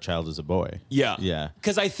say that our child is a boy. Yeah. Yeah.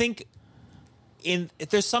 Because I think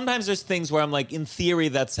there's things where I'm like, in theory,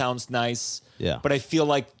 that sounds nice. Yeah. But I feel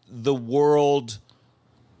like the world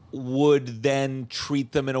would then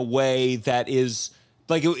treat them in a way that is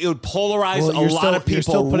like it would polarize a lot of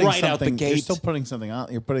people right out the gate. You're still putting something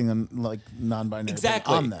on. You're putting them like non-binary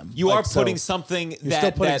exactly on them. You like, are putting something you're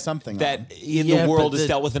still putting something that on. in Yeah, the world but is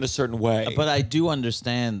dealt with in a certain way. But I do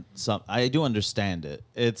understand I do understand it.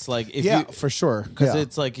 It's like for sure. Because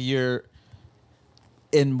it's like you're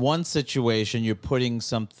in one situation, you're putting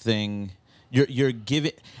something. You're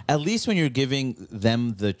giving, at least when you're giving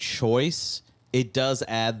them the choice, it does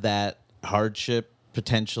add that hardship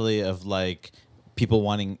potentially of like people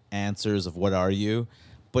wanting answers of what are you.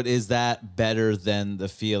 But is that better than the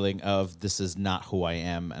feeling of this is not who I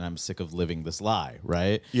am and I'm sick of living this lie,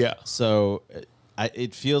 right? Yeah. So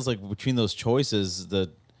it feels like between those choices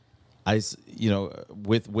with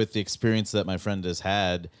the experience that my friend has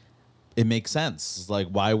had, it makes sense. It's like,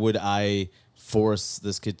 why would I force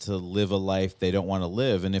this kid to live a life they don't want to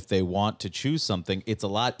live? And if they want to choose something, it's a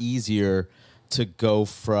lot easier to go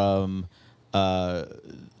from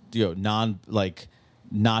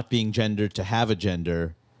not being gendered to have a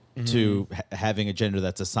gender to having a gender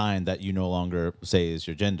that's assigned that you no longer say is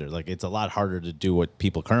your gender. Like, it's a lot harder to do what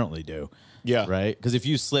people currently do. Yeah. Right? Because if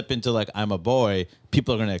you slip into, like, I'm a boy,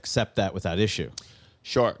 people are going to accept that without issue.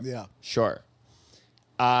 Sure. Yeah. Sure.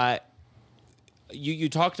 You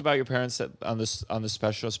talked about your parents on the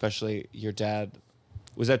special, especially your dad.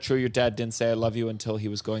 Was that true? Your dad didn't say "I love you" until he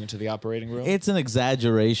was going into the operating room? It's an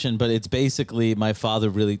exaggeration, but it's basically my father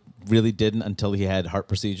really, really didn't until he had heart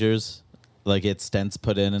procedures. Like, get stents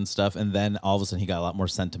put in and stuff, and then all of a sudden he got a lot more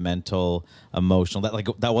sentimental, emotional.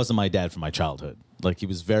 That wasn't my dad from my childhood. Like, he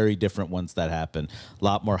was very different once that happened. A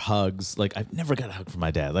lot more hugs. Like, I've never got a hug from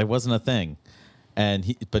my dad. That wasn't a thing.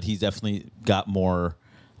 But he's definitely got more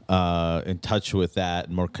in touch with that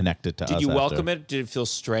and more connected to us. Did you welcome after. it? Did it feel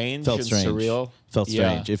strange? Felt and strange. surreal? Felt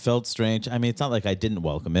strange. Yeah. It felt strange. I mean, it's not like I didn't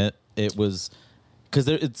welcome it. It was because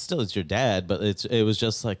it's your dad, but it was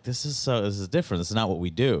just like, this is different. This is not what we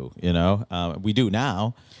do. You know, we do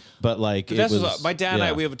now, but like My dad and I,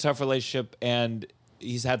 yeah. we have a tough relationship, and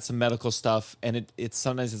he's had some medical stuff, and it's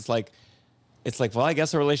sometimes it's like, well, I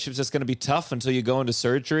guess our relationship's just going to be tough until you go into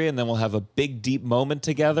surgery, and then we'll have a big, deep moment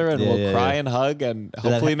together, and we'll cry and hug, and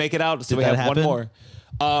hopefully make it out. So we have happen? one more.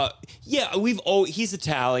 He's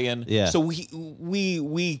Italian, Yeah. so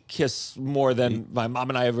we kiss more than my mom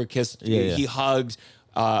and I ever kissed. Yeah. He hugged.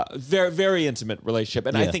 Very, very intimate relationship,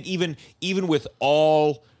 and I Yeah. think even with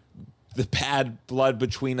all the bad blood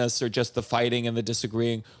between us or just the fighting and the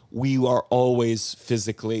disagreeing, we are always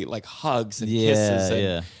physically like hugs and kisses.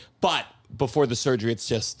 And, But before the surgery, it's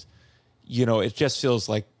just, it just feels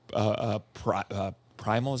like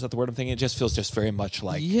primal. Is that the word I'm thinking? It just feels just very much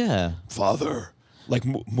like father, like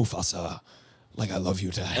Mufasa, like I love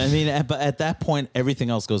you, Dad. I mean, but at that point, everything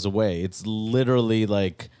else goes away. It's literally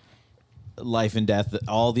like life and death.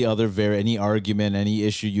 All the other any argument, any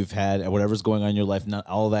issue you've had, whatever's going on in your life, not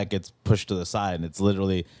all of that gets pushed to the side, and it's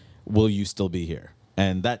literally, will you still be here?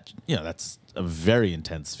 And that, that's a very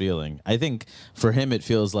intense feeling. I think for him, it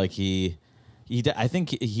feels like I think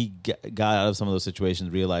he got out of some of those situations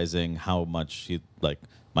realizing how much he, like,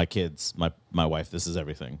 my kids, my wife, this is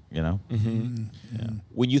everything, Mm-hmm. Yeah.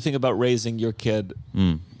 When you think about raising your kid,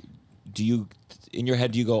 do you, in your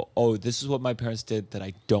head, do you go, oh, this is what my parents did that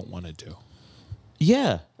I don't want to do?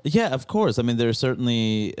 Yeah, of course. I mean, there are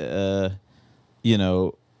certainly,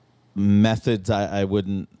 methods I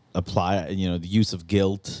wouldn't apply. The use of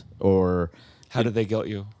guilt or how did they guilt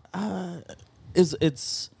you?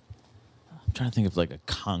 It's. I'm trying to think of like a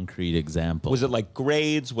concrete example. Was it like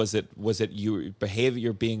grades? Was it your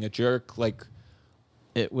behavior being a jerk? Like,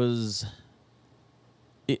 it was.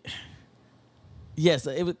 Yes,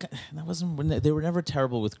 it was. That wasn't. They were never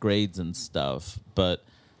terrible with grades and stuff, but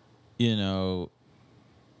I'm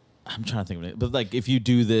trying to think of it. But like, if you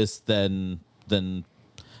do this, then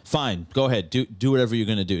fine, go ahead, do whatever you're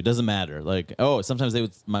gonna do. It doesn't matter. Like, sometimes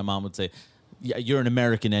my mom would say, yeah, you're an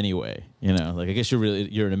American anyway. Like, I guess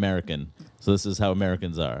you're an American. So this is how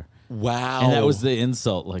Americans are. wow. And that was the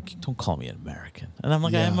insult. Like, don't call me an American. And I'm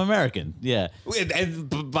like, I'm American. Yeah.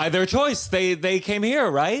 And by their choice, they came here,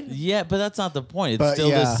 right? Yeah, but that's not the point. It's But, still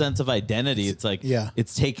yeah. this sense of identity. It's like, Yeah.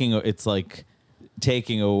 it's taking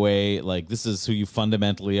away, like, this is who you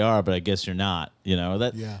fundamentally are, but I guess you're not,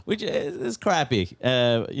 that, Yeah. which is crappy,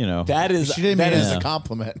 That is She didn't mean it as Yeah. a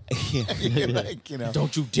compliment. Like,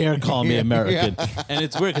 Don't you dare call me American. And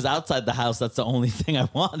it's weird because outside the house, that's the only thing I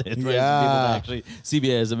wanted. Right? Yeah. People to actually see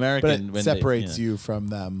me as American. But when it separates you from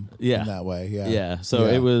them in that way. Yeah. Yeah. So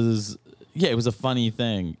it was a funny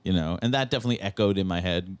thing, and that definitely echoed in my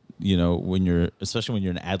head, especially when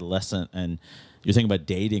you're an adolescent and you're thinking about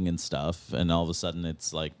dating and stuff, and all of a sudden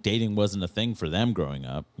it's like dating wasn't a thing for them growing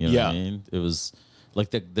up. You know what I mean? It was like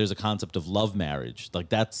there's a concept of love marriage. Like,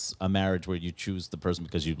 that's a marriage where you choose the person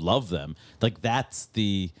because you love them. Like, that's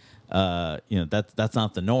the, that's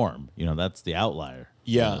not the norm. That's the outlier.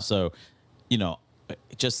 Yeah. So,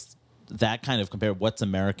 just that kind of compare what's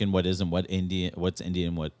American, what isn't, what's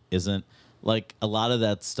Indian, what isn't. Like, a lot of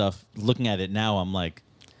that stuff, looking at it now, I'm like,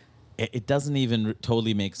 it doesn't even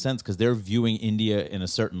totally make sense because they're viewing India in a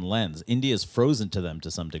certain lens. India is frozen to them to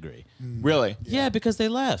some degree. Really? Yeah, because they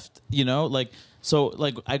left.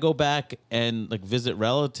 So I go back and like visit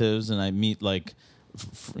relatives, and I meet like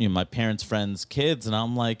my parents' friends' kids, and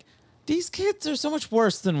I'm like, these kids are so much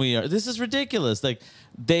worse than we are. This is ridiculous. Like,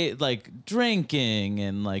 they like drinking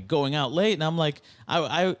and like going out late, and I'm like,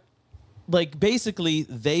 I like, basically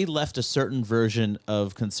they left a certain version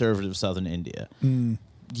of conservative Southern India.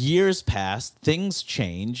 years pass, things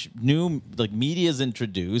change, new like media is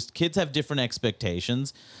introduced, kids have different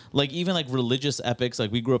expectations. Like even like religious epics,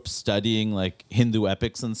 like we grew up studying like Hindu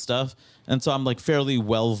epics and stuff. And so I'm like fairly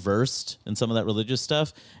well versed in some of that religious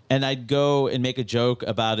stuff. And I'd go and make a joke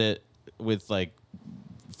about it with like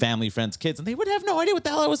family, friends, kids, and they would have no idea what the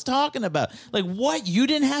hell I was talking about. Like, what? You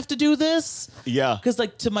didn't have to do this? Yeah. Because,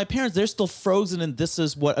 like, to my parents, they're still frozen in this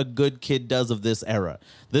is what a good kid does of this era.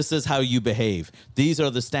 This is how you behave. These are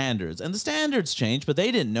the standards. And the standards change, but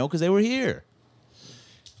they didn't know because they were here.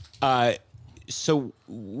 So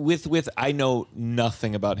with I know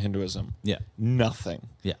nothing about Hinduism. Yeah. Nothing.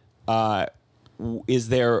 Yeah. Is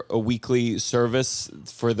there a weekly service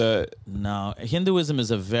for the... No, Hinduism is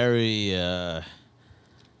a very...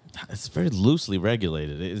 it's very loosely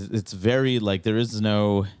regulated. It's very like there is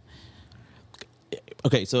no.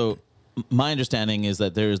 Okay, so my understanding is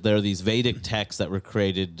that there are these Vedic texts that were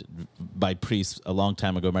created by priests a long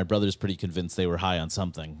time ago. My brother's pretty convinced they were high on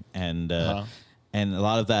something, and a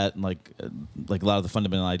lot of that, like a lot of the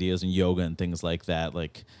fundamental ideas in yoga and things like that,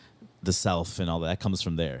 like the self and all that comes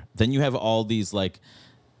from there. Then you have all these like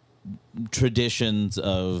traditions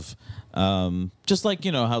of just like,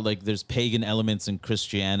 you know, how like there's pagan elements in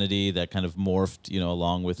Christianity that kind of morphed, you know,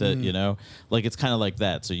 along with it, you know, like it's kind of like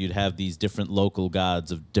that. So you'd have these different local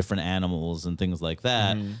gods of different animals and things like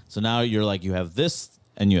that. So now you're like, you have this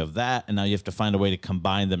and you have that, and now you have to find a way to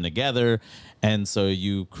combine them together. And so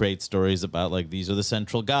you create stories about like, these are the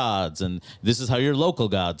central gods and this is how your local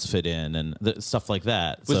gods fit in and stuff like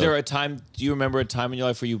that. Was there a time, do you remember a time in your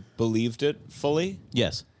life where you believed it fully?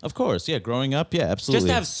 Yes, of course. Yeah. Growing up. Yeah, absolutely. Just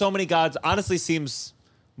to have so many gods honestly seems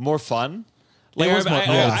more fun. Like It was more-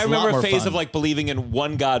 yeah, I it's a remember lot a more phase fun. of like believing in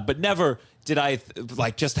one god, but never did I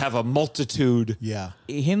like just have a multitude. Yeah.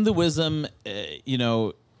 Hinduism, you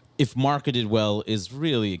know, if marketed well, is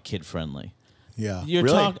really kid friendly. Yeah. You're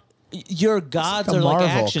Really? talking. Your gods Like a are like Marvel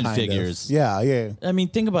action kind of. figures. Yeah, yeah. I mean,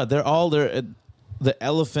 think about it. They're all there. The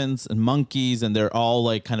elephants and monkeys, and they're all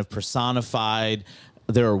like kind of personified.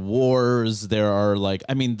 There are wars. There are like,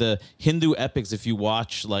 I mean, the Hindu epics. If you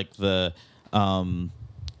watch like the,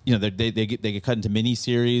 you know, they get cut into mini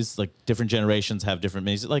series. Like different generations have different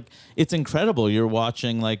mini. Like it's incredible. You're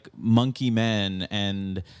watching like monkey men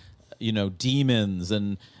and, you know, demons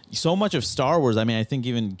and so much of Star Wars. I mean, I think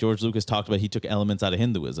even George Lucas talked about he took elements out of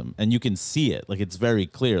Hinduism, and you can see it. Like it's very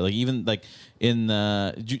clear. Like even like in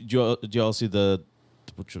do you all see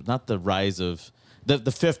not the rise of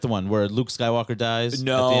the fifth one where Luke Skywalker dies? At the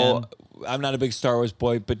No, end? I'm not a big Star Wars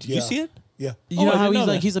boy, but did you Yeah. see it? Yeah. You know I how didn't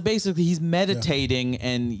he's know like that. he's meditating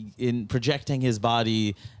and in projecting his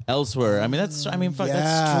body elsewhere. I mean that's Yeah,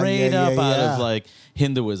 that's straight yeah, up yeah, out yeah. of like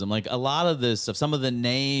Hinduism. Like a lot of this stuff. Some of the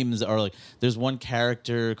names are like there's one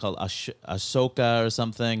character called Ashoka or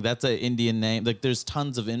something. That's an Indian name. Like there's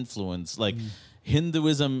tons of influence. Like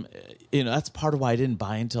Hinduism, you know, that's part of why I didn't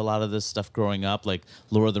buy into a lot of this stuff growing up, like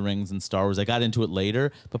Lord of the Rings and Star Wars. I got into it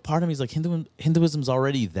later, but part of me is like Hinduism's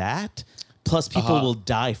already that. Plus, people will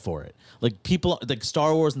die for it. Like people, like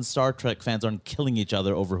Star Wars and Star Trek fans aren't killing each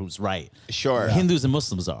other over who's right. Sure. Hindus and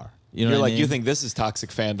Muslims are. You know You're what I like, mean? you think this is toxic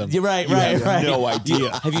fandom. You're right, You right, have right. no idea.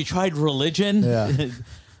 Have you tried religion? Yeah.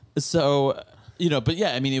 So, you know, but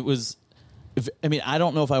yeah, I mean, I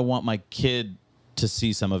don't know if I want my kid to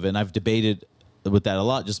see some of it. And I've debated with that a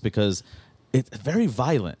lot just because it's very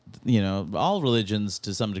violent, you know, all religions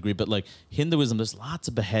to some degree, but like Hinduism, there's lots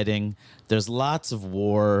of beheading, there's lots of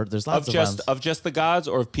war, there's lots of violence. Of just the gods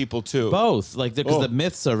or of people too? Both, like because Oh. the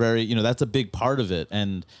myths are very, you know, that's a big part of it,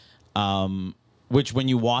 and which when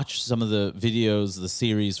you watch some of the videos, the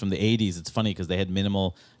series from the 80s, it's funny because they had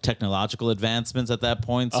minimal technological advancements at that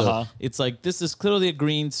point. So it's like, this is clearly a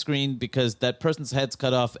green screen because that person's head's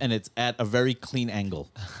cut off and it's at a very clean angle.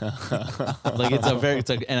 Like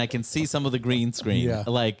and I can see some of the green screen. Yeah.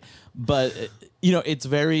 Like, but you know, it's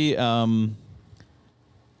very, you know,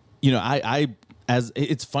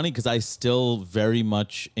 it's funny because I still very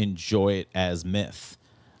much enjoy it as myth.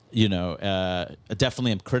 You know,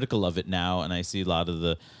 definitely am critical of it now, and I see a lot of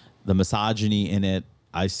the misogyny in it.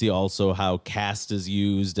 I see also how caste is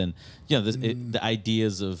used, and you know, the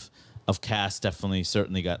ideas of caste definitely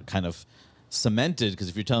certainly got kind of cemented because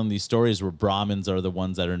if you're telling these stories where Brahmins are the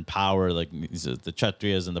ones that are in power, like the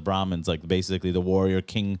Kshatriyas and the Brahmins, like basically the warrior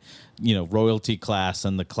king, you know, royalty class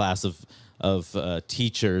and the class of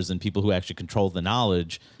teachers and people who actually control the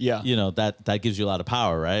knowledge. Yeah, you know, that gives you a lot of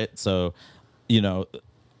power, right? So, you know.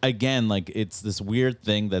 Again, like it's this weird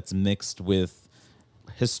thing that's mixed with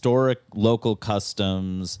historic local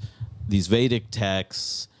customs, these Vedic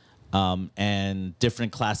texts, and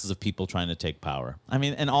different classes of people trying to take power. I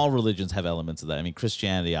mean, and all religions have elements of that. I mean,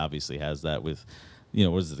 Christianity obviously has that with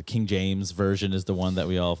what is it? The King James version is the one that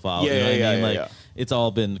we all follow. Yeah, you know what I mean? Like yeah. it's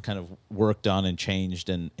all been kind of worked on and changed,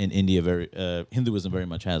 and in India, Hinduism very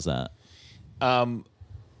much has that.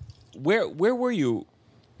 Where were you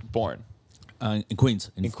born? In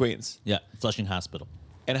Queens. In Queens. Yeah, Flushing Hospital.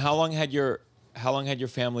 And how long had your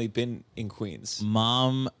family been in Queens?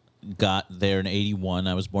 Mom got there in 81.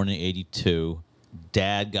 I was born in 82.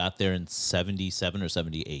 Dad got there in 77 or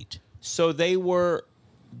 78. So they were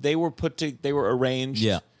arranged.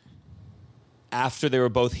 Yeah. After they were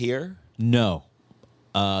both here. No.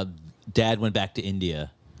 Dad went back to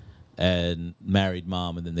India and married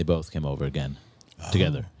Mom, and then they both came over again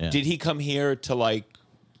together. Yeah. Did he come here to like?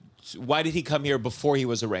 Why did he come here before he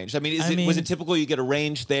was arranged? I mean, was it typical you get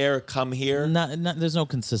arranged there, come here? Not, there's no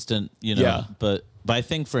consistent, Yeah. But I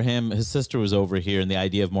think for him, his sister was over here, and the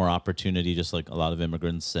idea of more opportunity, just like a lot of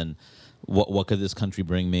immigrants, and what could this country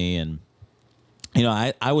bring me? And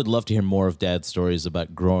I would love to hear more of Dad's stories about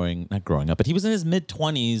not growing up, but he was in his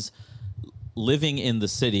mid-20s, living in the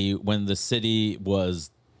city when the city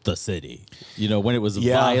was the city. When it was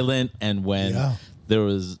violent and when. Yeah. There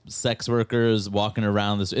was sex workers walking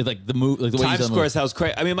around the way Times Square sounds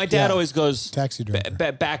crazy. I mean, my dad always goes Taxi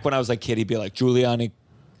driver. back when I was a kid. He'd be like Giuliani.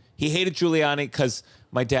 He hated Giuliani because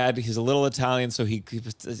my dad, he's a little Italian, so he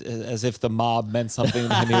as if the mob meant something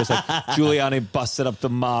to him. He was like Giuliani busted up the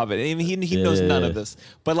mob, and he knows none of this.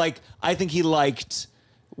 But like, I think he liked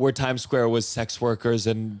where Times Square was sex workers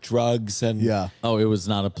and drugs and Yeah. Oh, it was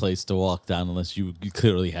not a place to walk down unless you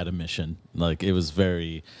clearly had a mission. Like it was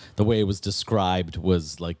the way it was described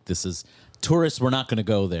was like, tourists were not going to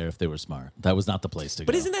go there if they were smart. That was not the place to go.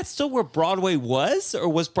 But isn't that still where Broadway was, or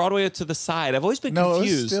was Broadway to the side? I've always been No,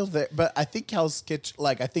 confused. it was still there. But I think Hell's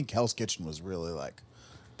Kitchen was really like,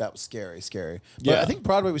 that was scary. But Yeah. I think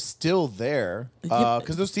Broadway was still there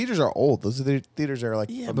because those theaters are old. Those theaters are like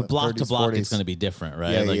from but the block 30s, to block, 40s. it's going to be different,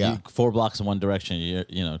 right? Yeah, like yeah. 4 blocks in one direction,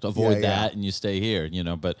 to avoid Yeah, that, yeah. and you stay here,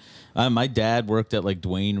 But my dad worked at like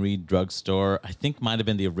Duane Reade Drugstore. I think might have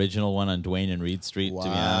been the original one on Duane and Reade Street. To be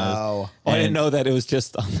honest, Wow. I didn't know that it was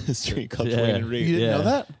just on the street called Yeah. Duane and Reade. You didn't know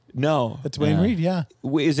that? No. That's Duane Reade, yeah.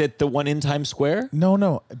 Is it the one in Times Square?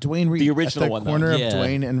 No. Duane Reade. The original at the one, though. corner Yeah. of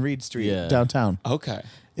Duane and Reade Street Yeah. downtown Okay.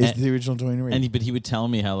 is And- the original Duane Reade. but he would tell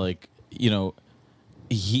me how like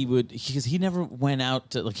he never went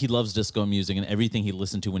out to like he loves disco music, and everything he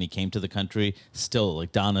listened to when he came to the country still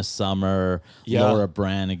like Donna Summer, Yeah. Laura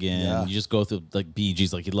Branigan. Yeah. You just go through like Bee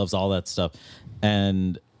Gees, like he loves all that stuff.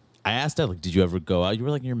 And I asked him, like, did you ever go out? You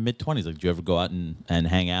were like in your mid-20s. Like, did you ever go out and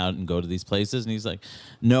hang out and go to these places? And he's like,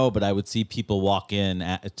 no, but I would see people walk in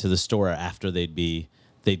to the store after they'd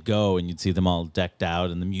go, and you'd see them all decked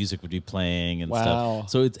out, and the music would be playing and Wow. stuff.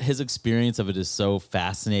 So his experience of it is so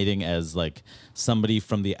fascinating as like somebody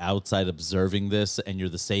from the outside observing this, and you're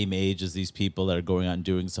the same age as these people that are going out and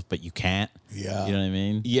doing stuff, but you can't. Yeah. You know what I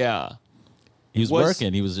mean? Yeah. He was Was-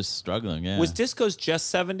 working. He was just struggling. Yeah. Was disco's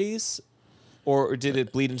just 70s, or did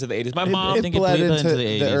it bleed into the 80s? My mom. think it it bled bled into into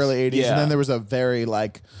the, the 80s. early 80s, Yeah. and then there was a very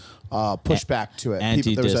like pushback to it. There was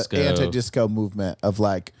Anti-disco. an anti-disco movement of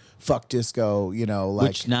like fuck disco, like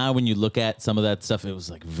Which now, when you look at some of that stuff, it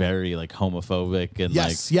was like very like homophobic and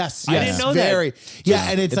yes, like I didn't know that. very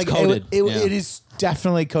yeah, and it's like coded. it Yeah. is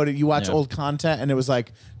definitely coded. You watch Yeah. old content, and it was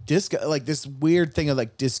like disco, like this weird thing of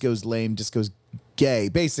like disco's lame, disco's gay.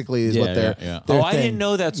 Basically, is Yeah, what they're. yeah, yeah. their I thing. didn't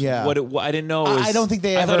know that's Yeah. what it. I didn't know. It was, I don't think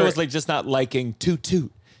they I thought it ever- was like just not liking toot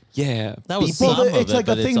toot. Yeah, That was Well, some of it's it, like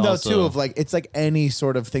a but thing it's though also- too of like it's like any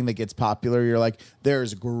sort of thing that gets popular. You're like,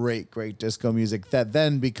 there's great disco music that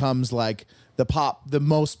then becomes like the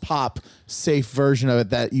most pop safe version of it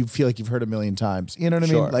that you feel like you've heard a million times. You know what I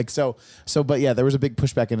Sure. mean? Like so, but yeah, there was a big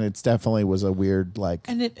pushback, and it definitely was a weird like.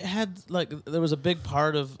 And it had like there was a big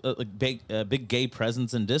part of like big gay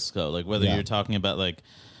presence in disco. Like whether Yeah. you're talking about like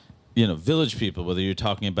Village People, whether you're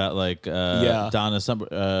talking about like Yeah. Donna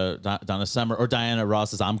Summer or Diana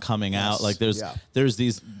Ross's "I'm Coming Out." Like there's Yeah.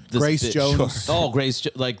 this Grace Jones. Oh, Grace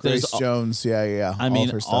like Grace there's Jones, yeah. I all mean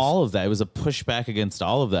of her stuff. all of that. It was a pushback against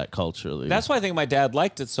all of that culturally. that's why I think my dad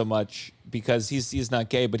liked it so much, because he's not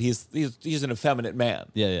gay, but he's an effeminate man.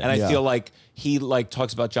 Yeah. And I Yeah. feel like he like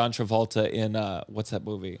talks about John Travolta in what's that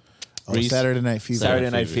movie? Oh, Saturday Night Fever. Saturday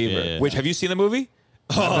Night Fever, Fever. yeah. Which, have you seen the movie?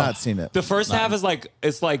 I've not seen it. The first half is like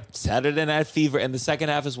it's like Saturday Night Fever, and the second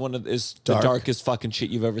half is the Dark. darkest fucking shit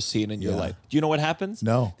you've ever seen in your Yeah. life. Do you know what happens?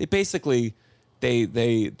 No. They basically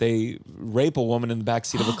they rape a woman in the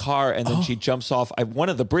backseat of a car, and then she jumps off one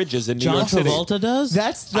of the bridges in New John York City. Travolta does?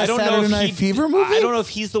 That's the I don't know Saturday if Night Fever movie? I don't know if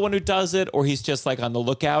he's the one who does it or he's just like on the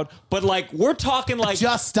lookout. But like we're talking like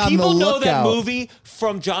Just on people the know that lookout. movie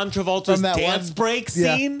from John Travolta's From that dance one- break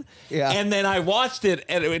Yeah. scene. Yeah. And then I watched it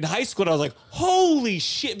in high school and I was like, holy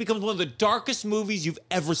shit, it becomes one of the darkest movies you've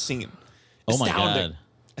ever seen. Oh my Astounding. God.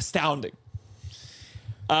 Astounding.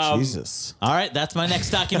 Jesus. All right, that's my next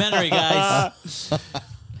documentary, guys.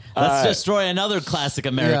 Let's destroy another classic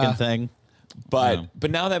American thing. But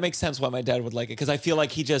now that makes sense why my dad would like it because I feel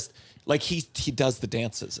like he just like he does the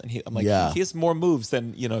dances and I'm like Yeah. he has more moves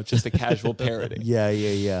than just a casual parody.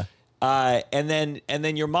 Yeah. And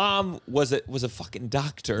then your mom was a fucking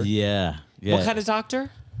doctor. Yeah. What kind of doctor?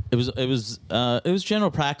 It was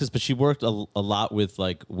general practice, but she worked a lot with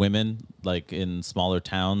like women, like in smaller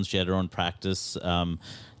towns. She had her own practice.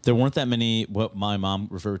 There weren't that many what my mom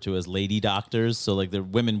referred to as lady doctors. So like the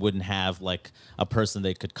women wouldn't have like a person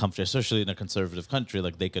they could comfort, especially in a conservative country,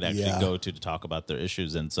 like they could actually go to talk about their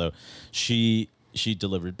issues. And so she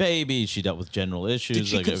delivered babies. She dealt with general issues. Did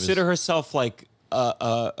she like, consider herself like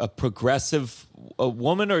a progressive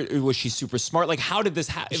woman, or was she super smart? Like, how did this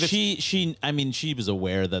happen? She was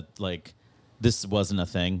aware that like this wasn't a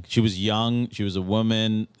thing. She was young. She was a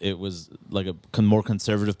woman. It was like a more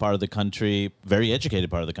conservative part of the country, very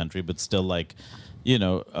educated part of the country, but still like,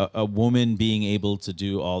 a woman being able to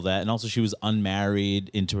do all that. And also she was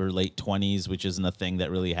unmarried into her late 20s, which isn't a thing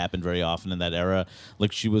that really happened very often in that era.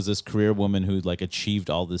 Like she was this career woman who like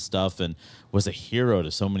achieved all this stuff and was a hero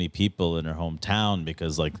to so many people in her hometown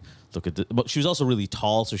because like, look at but she was also really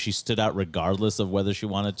tall. So she stood out regardless of whether she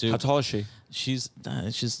wanted to. How tall is she? She's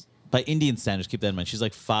by Indian standards, keep that in mind. She's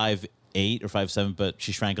like 5'8" or 5'7", but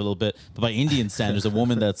she shrank a little bit. But by Indian standards, a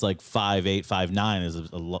woman that's like 5'8", 5'9" is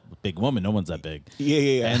a big woman. No one's that big.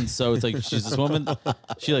 Yeah. And so it's like she's this woman.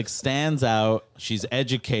 She like stands out. She's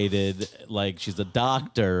educated. Like she's a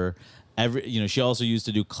doctor. She also used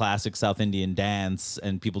to do classic South Indian dance,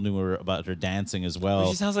 and people knew her about her dancing as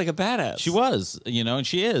well. She sounds like a badass. She was, and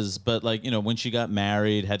she is. But like, when she got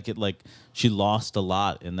married, had to get she lost a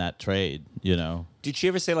lot in that trade. Did she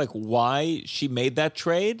ever say like why she made that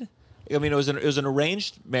trade? I mean, it was an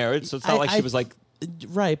arranged marriage, so it's not like she was like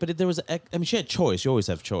right. But there was, she had choice. You always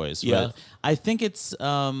have choice. Yeah. But I think it's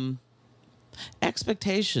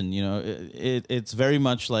expectation. It's very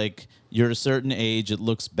much like you're a certain age. It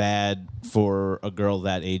looks bad for a girl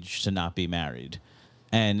that age to not be married,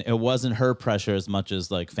 and it wasn't her pressure as much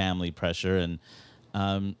as like family pressure. And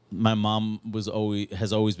my mom has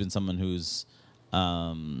always been someone who's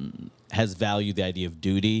has valued the idea of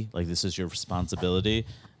duty. Like this is your responsibility,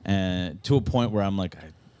 and to a point where I'm like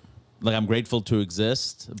I'm grateful to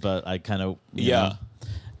exist, but I kind of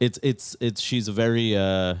it's she's a very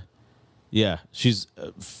she's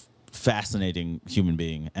a fascinating human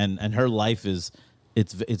being, and her life is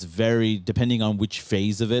it's very, depending on which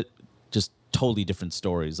phase of it, just totally different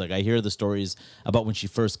stories. Like I hear the stories about when she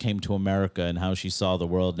first came to America and how she saw the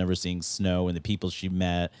world, never seeing snow, and the people she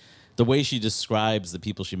met. The way she describes the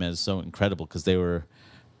people she met is so incredible because they were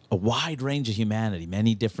a wide range of humanity,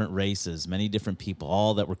 many different races, many different people,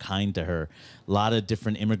 all that were kind to her. A lot of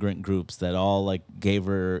different immigrant groups that all like gave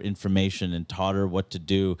her information and taught her what to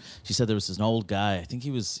do. She said there was this old guy, I think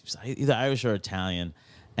he was either Irish or Italian,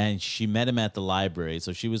 and she met him at the library.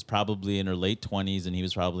 So she was probably in her late 20s and he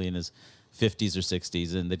was probably in his 50s or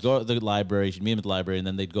 60s. And they'd go to the library, she'd meet him at the library, and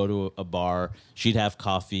then they'd go to a bar. She'd have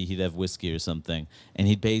coffee, he'd have whiskey or something. And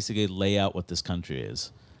he'd basically lay out what this country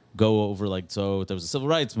is. Go over so there was a civil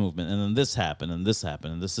rights movement, and then this happened, and this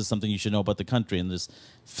happened, and this is something you should know about the country, and just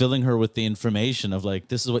filling her with the information of like,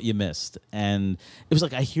 this is what you missed. And it was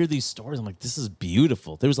like, I hear these stories, I'm like, this is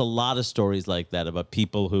beautiful. There was a lot of stories like that about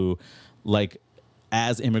people who, like,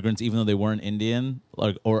 as immigrants, even though they weren't Indian,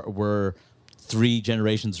 like, or were 3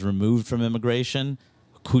 generations removed from immigration,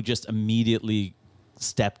 who just immediately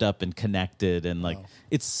stepped up and connected, and like,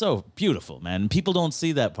 it's so beautiful, man. People don't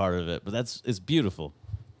see that part of it, but it's beautiful.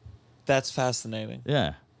 That's fascinating.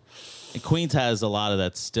 Yeah. And Queens has a lot of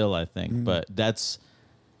that still, I think. But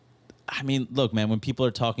look, man, when people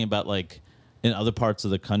are talking about, like, in other parts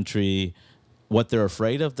of the country, what they're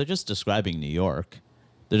afraid of, they're just describing New York.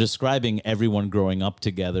 They're describing everyone growing up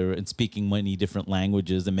together and speaking many different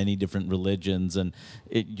languages and many different religions. And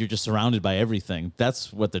you're just surrounded by everything.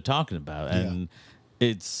 That's what they're talking about. And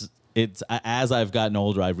it's as I've gotten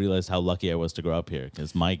older, I've realized how lucky I was to grow up here.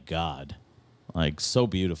 Because, my God. Like, so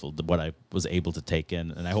beautiful, what I was able to take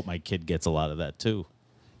in. And I hope my kid gets a lot of that, too.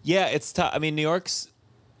 Yeah, it's tough. I mean, New York's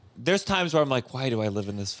there's times where I'm like, why do I live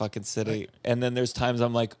in this fucking city? And then there's times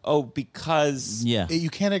I'm like, oh, because Yeah. You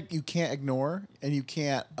can't ignore, and you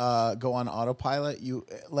can't go on autopilot. You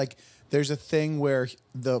like there's a thing where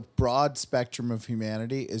the broad spectrum of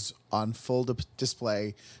humanity is on full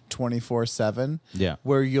display 24/7. Yeah.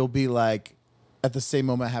 Where you'll be like at the same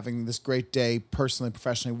moment having this great day personally,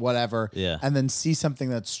 professionally, whatever. Yeah. And then see something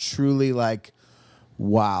that's truly like,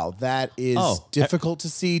 wow, that is difficult to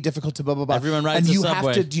see, difficult to blah blah blah. Everyone rides and the you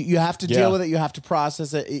subway. have to Yeah. deal with it. You have to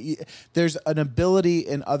process it. There's an ability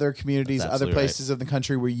in other communities, That's other absolutely places of the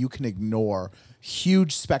country where you can ignore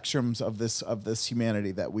huge spectrums of this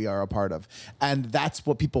humanity that we are a part of, and that's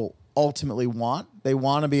what people ultimately want. They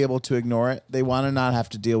want to be able to ignore it. They want to not have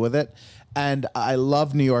to deal with it. And I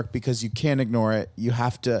love New York because you can't ignore it. You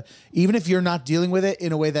have to, even if you're not dealing with it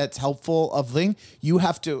in a way that's helpful of thing, you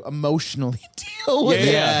have to emotionally deal with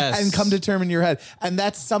Yes. it and come to term in your head. And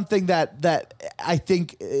that's something that I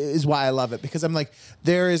think is why I love it, because I'm like,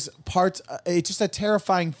 there is parts, it's just a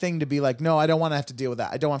terrifying thing to be like, no, I don't want to have to deal with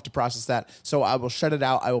that. I don't have to process that. So I will shut it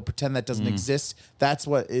out. I will pretend that doesn't exist. That's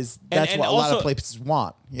what And what a lot of also- places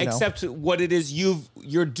want. You know? except what it is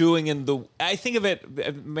you're doing in the. I think of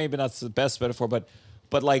it, maybe not the best metaphor, but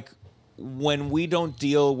like when we don't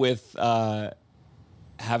deal with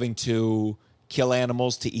having to kill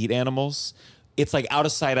animals to eat animals, it's like out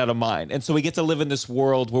of sight, out of mind. And so we get to live in this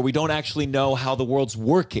world where we don't actually know how the world's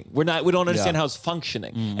working. We don't understand how it's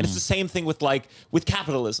functioning. And it's the same thing with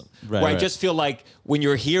capitalism, Right, where I right. just feel like when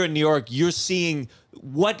you're here in New York, you're seeing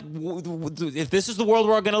if this is the world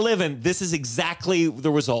we're going to live in, this is exactly the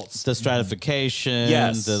results. The stratification.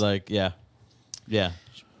 Yes. The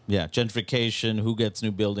gentrification. Who gets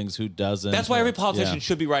new buildings? Who doesn't? That's why every politician Yeah.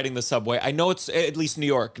 should be riding the subway. I know it's at least New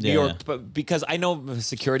York, Yeah. but because I know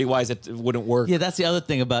security-wise it wouldn't work. Yeah, that's the other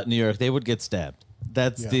thing about New York. They would get stabbed.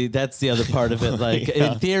 That's the other part of it. Like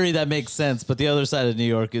in theory, that makes sense, but the other side of New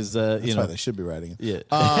York is That's why they should be writing it.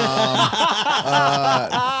 yeah.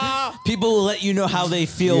 People will let you know how they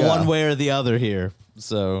feel Yeah. one way or the other here.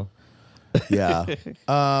 So Yeah.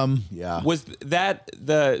 Yeah. Was that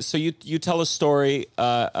so you tell a story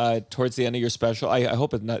towards the end of your special? I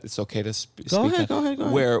hope it's okay to speak. Go ahead.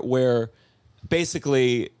 Where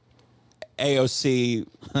basically AOC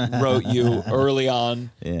wrote you early on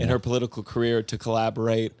in her political career to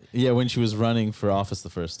collaborate, yeah, when she was running for office the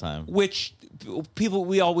first time. which people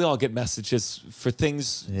we all get messages for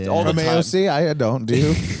things all From the time. AOC, I don't. Do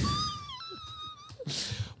you?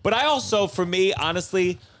 But I also, for me,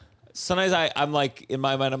 honestly, sometimes I'm like, in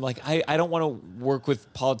my mind, I'm like, I don't want to work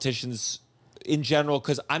with politicians in general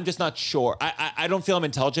because I'm just not sure. I don't feel I'm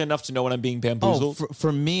intelligent enough to know when I'm being bamboozled.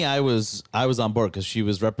 For me, I was on board because she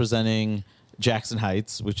was representing Jackson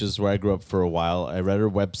Heights, which is where I grew up for a while. I read her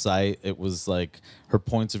website. It was like her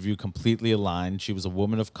points of view completely aligned. She was a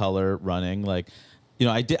woman of color running. Like, you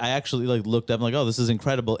know, I actually like looked up and like, oh, this is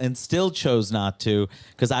incredible, and still chose not to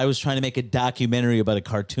because I was trying to make a documentary about a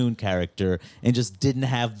cartoon character and just didn't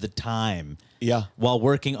have the time. Yeah. While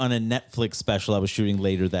working on a Netflix special I was shooting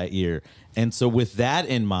later that year. And so with that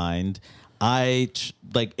in mind, it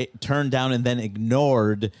turned down and then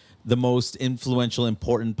ignored the most influential,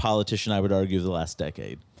 important politician, I would argue, of the last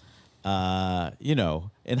decade. You know,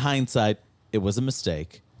 in hindsight, it was a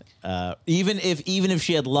mistake. Even if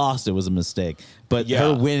she had lost, it was a mistake. But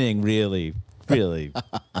her winning really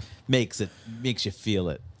makes you feel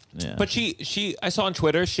it. Yeah. But she I saw on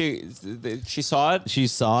Twitter she saw it. She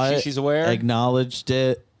saw it. She's aware. Acknowledged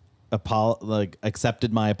it.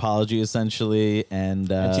 Accepted my apology essentially, and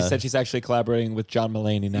And she said she's actually collaborating with John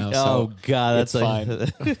Mulaney now. Oh so God, that's it's like,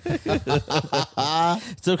 fine.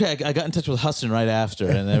 It's okay. I got in touch with Huston right after,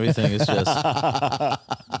 and everything is just.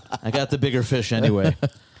 I got the bigger fish anyway.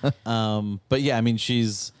 But yeah, I mean, she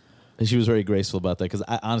was very graceful about that because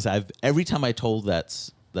honestly, every time I told that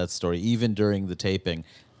story, even during the taping,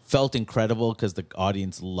 felt incredible because the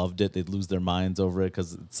audience loved it. They'd lose their minds over it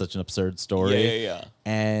because it's such an absurd story. Yeah.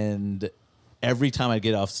 And every time I'd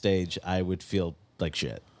get off stage, I would feel like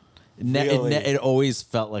shit. Really? It always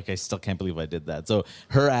felt like I still can't believe I did that. So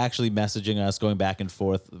her actually messaging us, going back and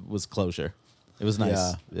forth, was closure. It was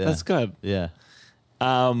nice. Yeah. That's good. Yeah.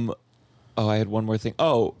 Oh, I had one more thing.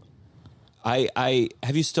 Oh, I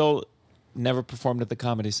have you still never performed at the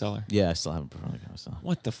Comedy Cellar? Yeah, I still haven't performed.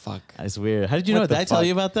 What the fuck? That's weird. How did you know? What Did the I tell fuck?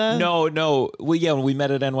 you about that? No. When we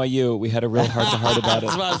met at NYU, we had a real heart-to-heart about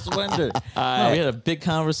That's it. what I was wondering. No, we had a big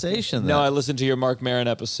conversation. No, then. I listened to your Mark Maron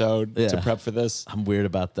episode to Yeah. prep for this. I'm weird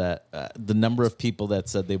about that. The number of people that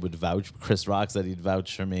said they would vouch. Chris Rock said he'd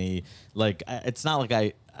vouch for me. Like, it's not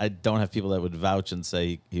like I don't have people that would vouch and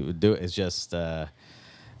say he would do it. It's just,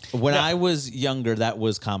 When I was younger, that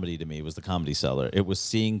was comedy to me. It was the Comedy Cellar. It was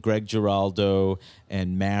seeing Greg Giraldo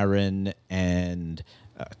and Marin and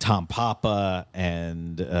Tom Papa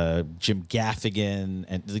and Jim Gaffigan,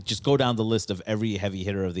 and just go down the list of every heavy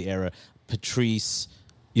hitter of the era. Patrice,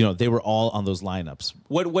 they were all on those lineups.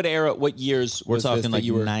 What era? What years? We're was talking this like that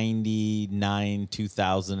you were 99,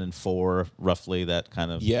 2004, roughly that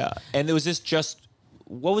kind of. Yeah, and was this just?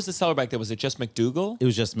 What was the cellar back then? Was it just McDougal? It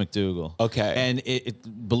was just McDougal. Okay. And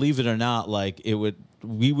it believe it or not, like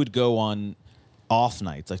we would go on off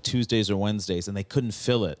nights, like Tuesdays or Wednesdays, and they couldn't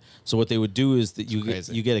fill it. So what they would do is that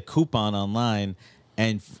you get a coupon online,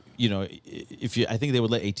 and I think they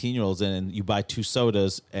would let 18-year-olds in, and you buy 2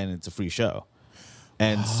 sodas, and it's a free show.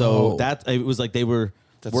 And so it was like they were.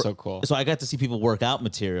 That's so cool. So I got to see people work out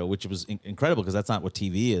material, which was incredible because that's not what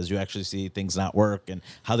TV is. You actually see things not work and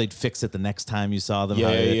how they'd fix it the next time you saw them.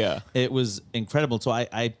 Yeah. It was incredible. So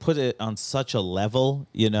I put it on such a level,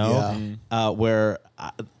 where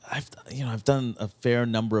I've done a fair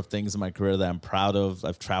number of things in my career that I'm proud of.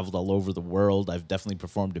 I've traveled all over the world. I've definitely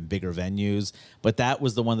performed in bigger venues, but that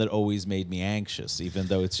was the one that always made me anxious, even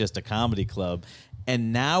though it's just a comedy club.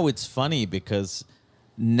 And now it's funny because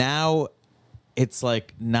now it's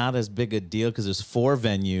like not as big a deal because there's 4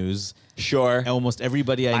 venues. Sure. And almost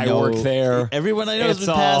everybody I know. work there. Everyone I know has It's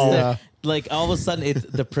been past all- there. Like all of a sudden, it's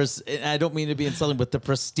and I don't mean to be insulting, but the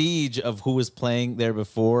prestige of who was playing there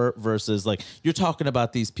before versus like you're talking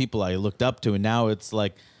about these people I looked up to, and now it's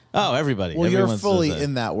like, oh, everybody. Well, you're Everyone's fully just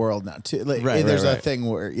in that world now too. Like, Right, there's right, a right. thing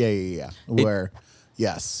where where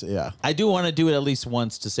yes, yeah. I do want to do it at least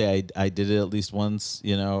once to say I did it at least once,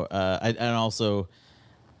 and also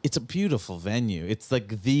it's a beautiful venue. It's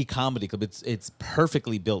like the comedy club. It's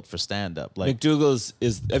perfectly built for stand up. Like McDougal's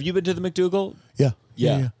is. Have you been to the McDougal?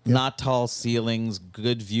 Yeah. not tall ceilings,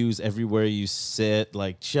 good views everywhere you sit,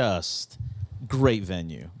 like just great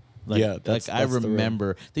venue. Like, Yeah, that's I the room.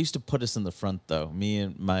 remember they used to put us in the front though. Me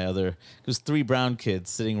and my it was 3 brown kids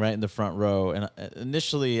sitting right in the front row. And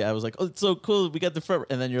initially I was like, oh, it's so cool. We got the front.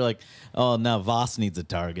 And then you're like, oh, now Voss needs a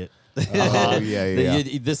target. Oh, yeah.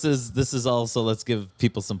 This is also let's give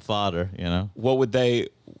people some fodder, What would they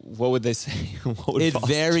say? What would It Voss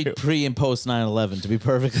varied do? pre and post 9/11, to be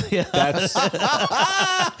perfectly honest.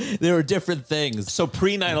 That's There were different things. so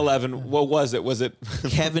pre 9/11. What was it? Was it?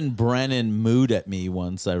 Kevin Brennan mooed at me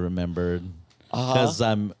once. I remembered because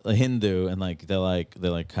I'm a Hindu and like they're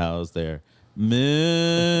like cows there.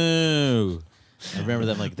 Moo. I remember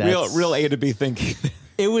them like that. real A to B thinking.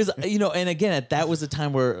 It was and again that was a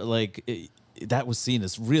time where like that was seen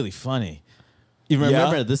as really funny. You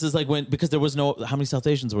remember Yeah. this is like when because there was no how many South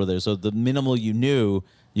Asians were there, so the minimal you knew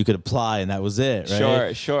you could apply and that was it,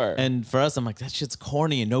 right? Sure. And for us, I'm like that shit's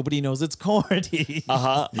corny and nobody knows it's corny.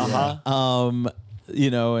 And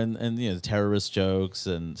the terrorist jokes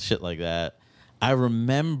and shit like that. I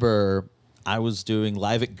remember I was doing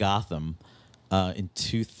Live at Gotham in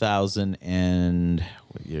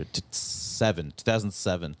 2007.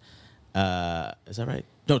 2007. Is that right?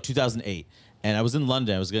 No, 2008. And I was in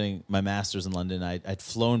London. I was getting my master's in London. I'd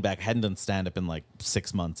flown back. Hadn't done stand-up in like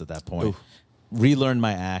 6 months at that point. Relearned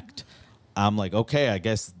my act. I'm like, okay, I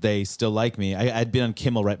guess they still like me. I'd been on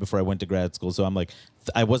Kimmel right before I went to grad school, so I'm like,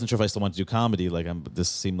 I wasn't sure if I still wanted to do comedy. Like, this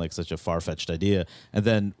seemed like such a far-fetched idea. And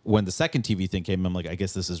then when the second TV thing came, I'm like, I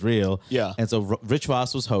guess this is real. Yeah. And so Rich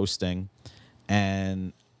Voss was hosting,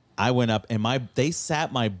 and I went up, and they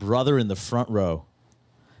sat my brother in the front row.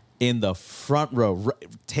 Dead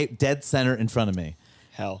center in front of me.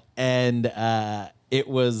 Hell. And it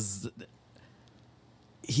was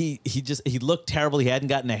he looked terrible. He hadn't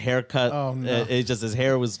gotten a haircut. Oh, no. It just his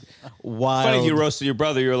hair was wild. Funny if you roasted your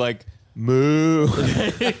brother. You're like, moo.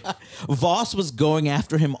 Voss was going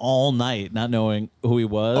after him all night, not knowing who he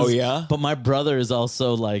was. Oh, yeah? But my brother is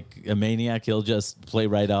also like a maniac. He'll just play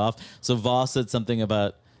right off. So Voss said something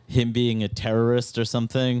about him being a terrorist or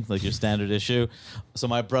something, like your standard issue. So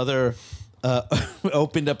my brother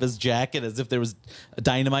opened up his jacket as if there was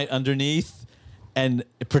dynamite underneath and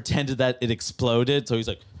pretended that it exploded. So he's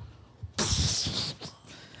like...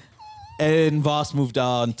 And Voss moved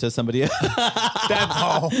on to somebody else.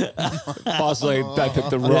 Boss like, I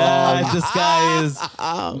picked the wrong. Yeah, this guy is...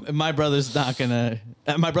 My brother's not going to...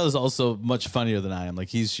 My brother's also much funnier than I am. Like,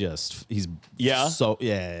 he's Yeah? So,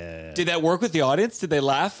 yeah. Did that work with the audience? Did they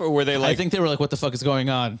laugh, or were they like? I think they were like, what the fuck is going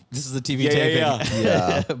on? This is a TV Yeah, yeah, taping.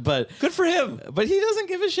 yeah. But Good for him. But he doesn't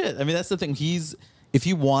give a shit. I mean, that's the thing. If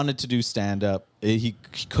he wanted to do stand-up, he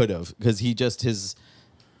could have. Because he's just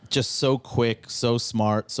so quick, so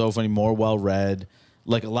smart, so funny, more well-read.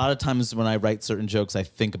 Like, a lot of times when I write certain jokes, I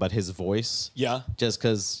think about his voice. Yeah. Just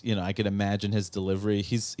because, I could imagine his delivery.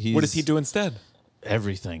 He's What does he do instead?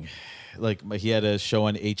 everything. Like he had a show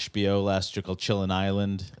on HBO last year called Chillin'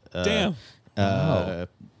 Island. Damn.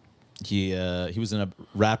 He was in a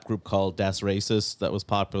rap group called Das Racist that was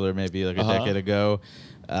popular maybe like a decade ago.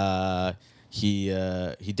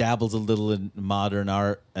 He dabbles a little in modern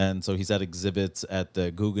art, and so he's at exhibits at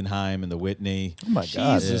the Guggenheim and the Whitney. Oh my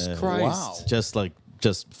God! Jesus Christ! Wow.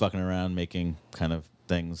 Just fucking around making kind of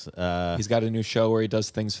things. He's got a new show where he does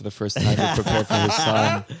things for the first time to prepare for his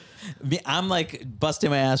son. I'm like busting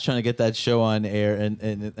my ass trying to get that show on air,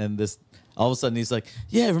 and this all of a sudden he's like,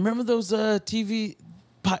 yeah, remember those TV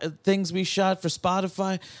things we shot for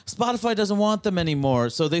Spotify? Spotify doesn't want them anymore,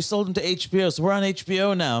 so they sold them to HBO. So we're on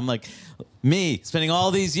HBO now. I'm like, me spending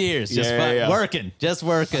all these years just working,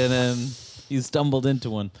 and he stumbled into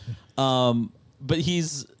one. But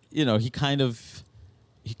he's, he kind of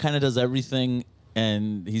does everything,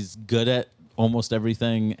 and he's good at almost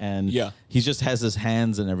everything, and he just has his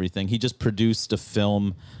hands in everything. He just produced a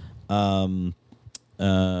film.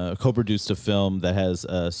 Co-produced a film that has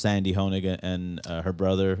Sandy Honig and her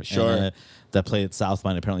brother. Sure. And, that played at South by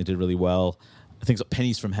and apparently did really well. I think so.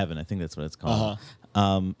 Pennies from Heaven. I think that's what it's called.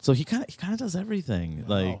 So he kind of does everything.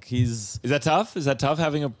 Wow. Like Is that tough? Is that tough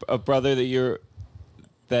having a brother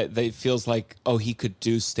that feels like, oh, he could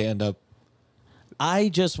do stand up? I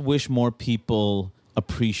just wish more people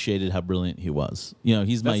appreciated how brilliant he was.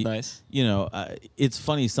 That's nice. It's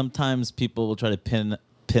funny. Sometimes people will try to pin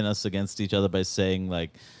us against each other by saying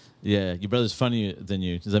like, yeah, your brother's funnier than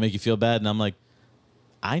you. Does that make you feel bad? And I'm like,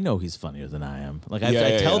 I know he's funnier than I am. Like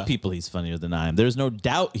I tell people he's funnier than I am. There's no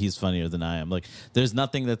doubt he's funnier than I am. Like there's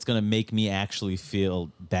nothing that's going to make me actually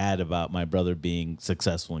feel bad about my brother being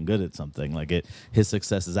successful and good at something. Like his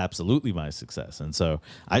success is absolutely my success. And so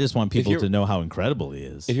I just want people to know how incredible he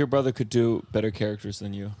is. If your brother could do better characters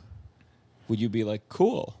than you, would you be like,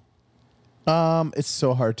 cool? It's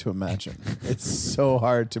so hard to imagine. It's so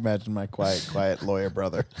hard to imagine my quiet lawyer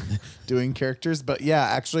brother doing characters. But yeah,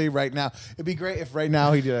 actually, right now it'd be great if right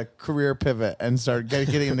now he did a career pivot and started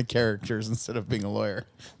getting into characters instead of being a lawyer.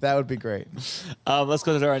 That would be great. Let's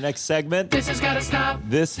go to our next segment. This has got to stop.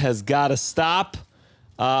 This has got to stop.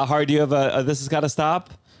 Hardy, do you have a this has got to stop?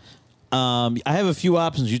 I have a few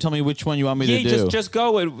options. You tell me which one you want me to do. Just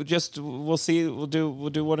go. We'll see. We'll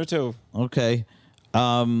do one or two. Okay.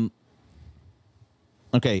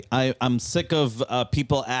 Okay, I'm sick of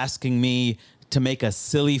people asking me to make a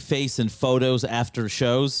silly face in photos after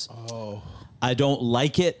shows. Oh. I don't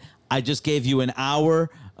like it. I just gave you an hour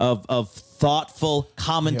of thoughtful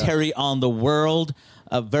commentary on the world,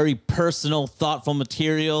 a very personal, thoughtful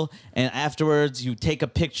material, and afterwards you take a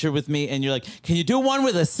picture with me and you're like, can you do one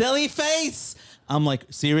with a silly face? I'm like,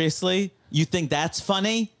 seriously? You think that's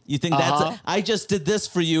funny? You think I just did this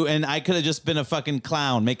for you and I could have just been a fucking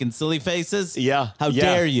clown making silly faces? Yeah. How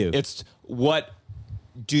dare you? It's what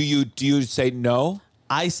do you say no?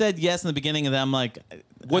 I said yes in the beginning and then I'm like,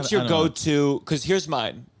 what's your go-to? Because here's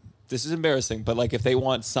mine. This is embarrassing, but like if they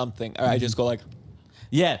want something, I just go like,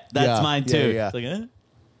 yeah, that's mine too. Yeah. Like,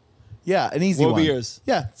 yeah, an easy what one. would be yours?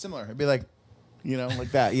 Yeah, similar. It'd be like,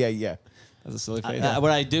 like that. Yeah. That's a silly face.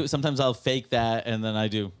 What I do, sometimes I'll fake that and then I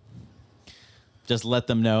do. Just let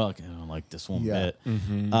them know, like, I don't like this one bit.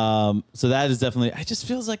 Mm-hmm. So that is definitely. It just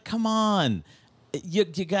feels like, come on, you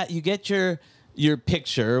get your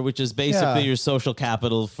picture, which is basically your social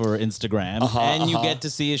capital for Instagram, and you get to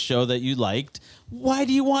see a show that you liked. Why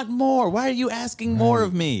do you want more? Why are you asking more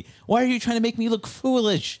of me? Why are you trying to make me look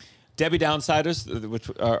foolish? Debbie Downsiders, which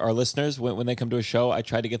are our listeners, when they come to a show, I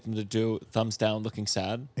try to get them to do thumbs down, looking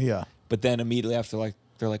sad. Yeah. But then immediately after,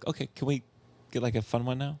 they're like, okay, can we get like a fun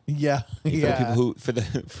one now? Yeah. For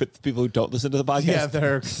the people who don't listen to the podcast. Yeah, that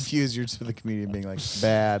are confused. You're just for the comedian being like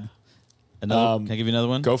bad. Can I give you another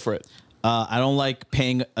one? Go for it. I don't like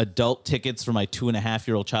paying adult tickets for my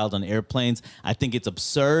 2.5-year-old child on airplanes. I think it's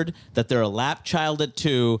absurd that they're a lap child at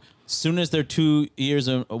 2. Soon as they're 2 years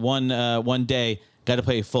and one day, got to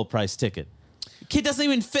pay a full price ticket. Kid doesn't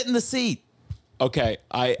even fit in the seat. Okay,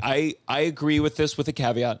 I agree with this with a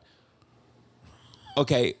caveat.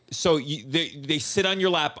 Okay, so they sit on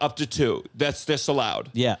your lap up to 2. That's allowed.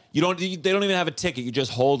 Yeah. They don't even have a ticket. You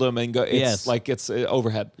just hold them and go. It's like it's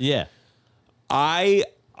overhead. Yeah. I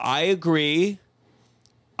agree.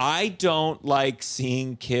 I don't like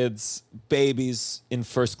seeing babies in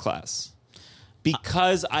first class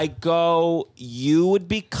because I go, you would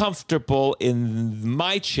be comfortable in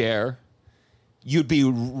my chair. You'd be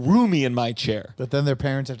roomy in my chair. But then their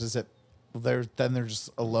parents have to sit. They're just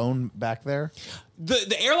alone back there.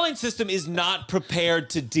 The airline system is not prepared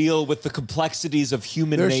to deal with the complexities of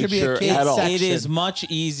human There should be a nature kid at all. section. It is much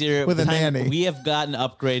easier With a nanny. We have gotten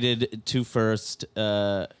upgraded to first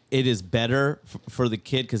it is better for the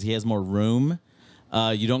kid because he has more room.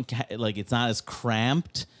 You don't like it's not as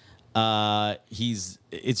cramped. It's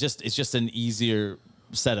just an easier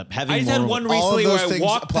setup. Having I just more had one All of recently those where I things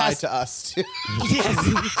walked apply past. to us too.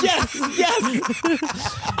 Yes.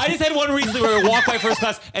 I just had one recently where I walked by first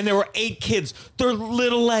class and there were 8 kids, their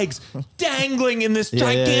little legs dangling in this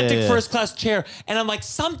gigantic first class chair, and I'm like,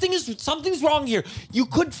 something's wrong here. You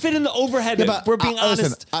could fit in the overhead. If we're being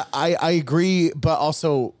honest. Listen, I agree, but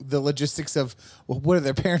also the logistics of what are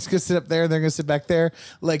their parents going to sit up there and they're going to sit back there?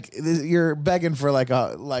 Like you're begging for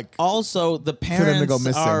Also, the them to parents go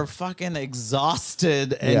missing. are fucking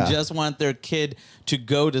exhausted and just want their kid to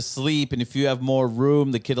go to sleep. And if you have more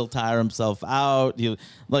room, the kid will tire himself out.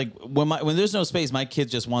 When there's no space, my kid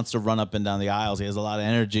just wants to run up and down the aisles. He has a lot of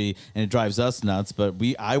energy, and it drives us nuts. But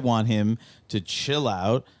I want him to chill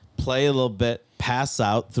out, play a little bit, pass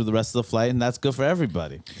out through the rest of the flight, and that's good for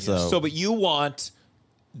everybody. But you want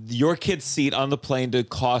your kid's seat on the plane to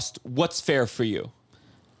cost what's fair for you?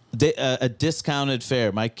 A discounted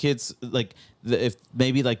fare. My kids, if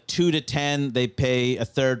maybe 2 to 10, they pay a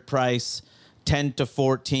third price. 10 to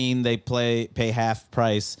 14, they pay half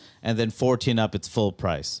price, and then 14 up, it's full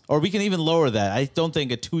price. Or we can even lower that. I don't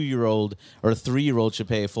think a 2-year-old or a 3-year-old should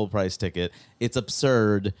pay a full price ticket. It's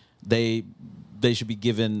absurd. They should be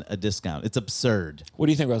given a discount. It's absurd. What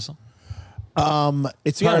do you think, Russell?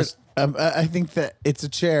 it's Be hard. honest. I think that it's a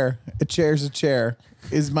chair. A chair's a chair.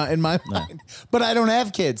 In my mind, but I don't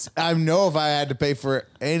have kids. I know if I had to pay for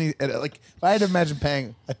if I had to imagine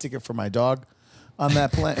paying a ticket for my dog on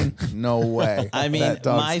that plane, no way. I mean, That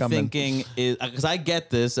dog's my coming. thinking is because I get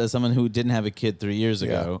this as someone who didn't have a kid 3 years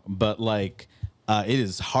ago, but it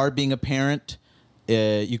is hard being a parent.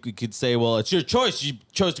 You could say, well, it's your choice. You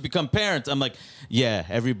chose to become parents. I'm like, yeah,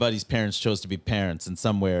 everybody's parents chose to be parents in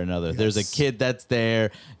some way or another. Yes. There's a kid that's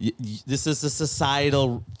there. This is a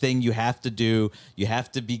societal thing you have to do. You have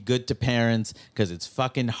to be good to parents because it's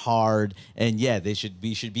fucking hard. And yeah,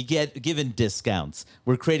 we should be given discounts.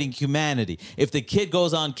 We're creating humanity. If the kid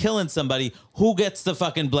goes on killing somebody, who gets the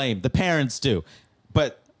fucking blame? The parents do.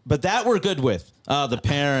 But that we're good with. Oh, the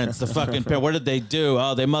parents, the fucking parents. What did they do?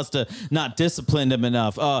 Oh, they must have not disciplined him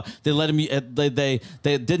enough. Oh, they let him. They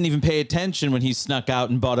didn't even pay attention when he snuck out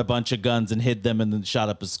and bought a bunch of guns and hid them and then shot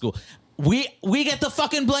up his school. We get the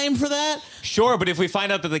fucking blame for that? Sure, but if we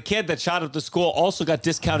find out that the kid that shot up the school also got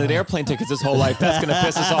discounted airplane tickets his whole life, that's going to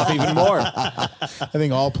piss us off even more. I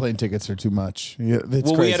think all plane tickets are too much. Yeah,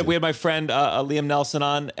 it's crazy. we had my friend Liam Nelson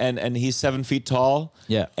on, and he's 7 feet tall.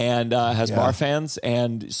 Yeah. And has bar fans,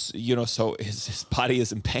 and so his body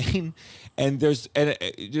is in pain, and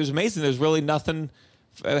it was amazing. There's really nothing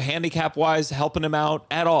handicap wise helping him out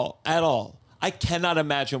at all. I cannot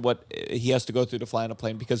imagine what he has to go through to fly on a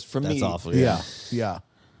plane because for me, That's awful. Yeah.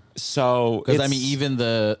 So Because I mean, even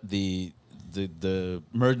the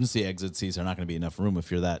emergency exit seats are not going to be enough room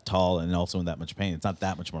if you're that tall and also in that much pain. It's not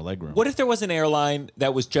that much more leg room. What if there was an airline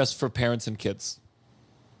that was just for parents and kids?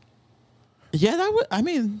 Yeah, that would. I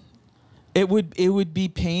mean, it would be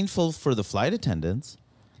painful for the flight attendants,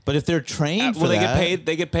 but if they're trained for they that,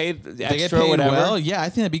 get paid extra, they get paid whatever. well. Yeah, I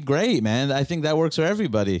think that'd be great, man. I think that works for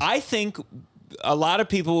everybody. I think a lot of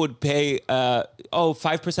people would pay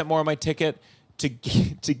 5% more on my ticket to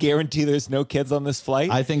guarantee there's no kids on this flight.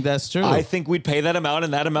 I think that's true. I think we'd pay that amount,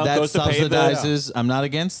 and that amount that goes to pay the. subsidizes. I'm not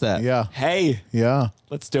against that. Yeah. Hey, Yeah.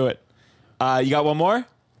 let's do it. You got one more?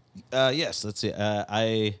 Yes. Let's see.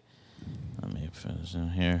 Let me finish in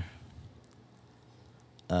here.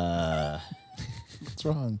 What's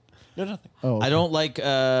wrong? No, nothing. Oh, okay. I don't like.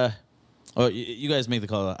 You guys make the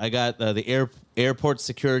call. I got the airport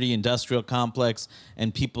security industrial complex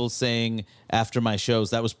and people saying after my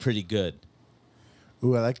shows that was pretty good.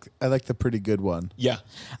 Ooh, I like the pretty good one. Yeah.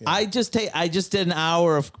 I just did an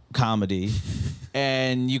hour of comedy,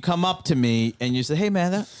 and you come up to me and you say, "Hey,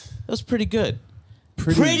 man, that was pretty good."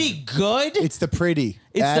 Pretty good. It's the pretty.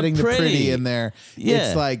 It's adding the the pretty pretty in there.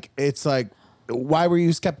 Yeah. It's like. Why were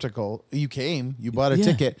you skeptical? You came, you bought a Yeah.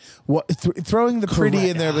 ticket. What throwing the pretty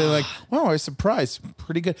in there, they're like, "Wow, I was surprised.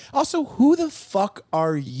 Pretty good." Also, who the fuck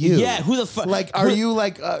are you? Yeah, who the fuck? Like, are you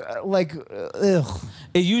ugh?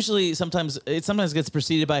 It sometimes gets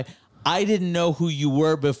preceded by, I didn't know who you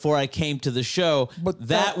were before I came to the show, But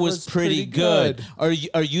that was pretty good. Are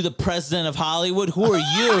you the president of Hollywood? Who are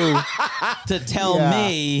you to tell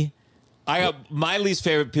me? I got my least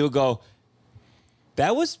favorite. People go,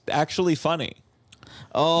 "That was actually funny.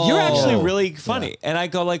 Oh, You're actually really funny." And I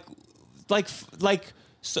go like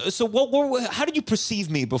So how did you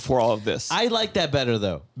perceive me before all of this? I like that better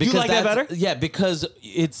though. You like that that's- better? Yeah, because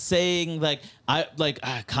it's saying like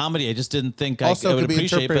comedy. I just didn't think Also, I it would could be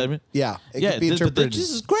appreciate. But interpreted- yeah, it could be but interpreted.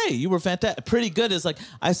 this is great. You were fantastic. Pretty good. It's like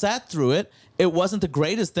I sat through it. It wasn't the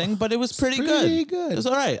greatest thing, but it was pretty pretty good. good. It was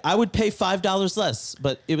all right. I would pay $5 less,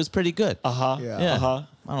 but it was pretty good. Uh-huh. Yeah. Yeah.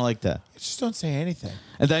 I don't like that. Just don't say anything.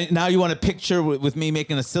 And then now you want a picture with me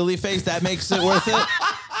making a silly face? That makes it worth it?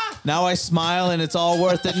 Now I smile and it's all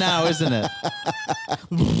worth it now, isn't it?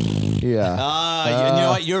 Yeah. You know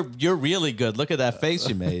what? You're really good. Look at that face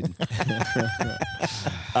you made.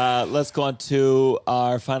 Let's go on to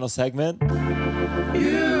our final segment.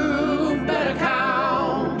 You better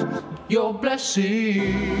count your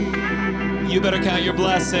blessings. You better count your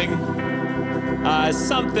blessing.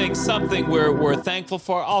 Something we're thankful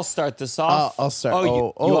for. I'll start this off. I'll start. Oh,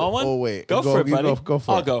 you want one? Oh, wait. Go for it, you buddy. Go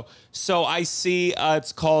for I'll it. go. So I see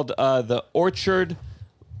it's called the Orchard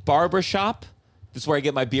Barbershop. This is where I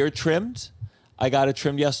get my beard trimmed. I got it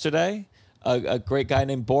trimmed yesterday. A great guy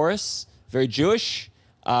named Boris, very Jewish.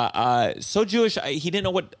 So Jewish, he didn't know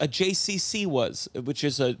what a JCC was, which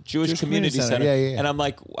is a Jewish Community Center. Yeah. And I'm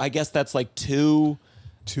like, I guess that's like two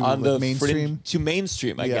on like the mainstream? to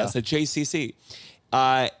mainstream, I guess, at JCC.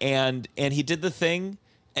 And he did the thing.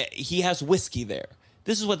 He has whiskey there.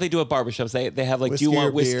 This is what they do at barbershops. They have like, do you Whiskey or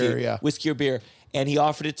want whiskey? beer, yeah. Whiskey or beer? And he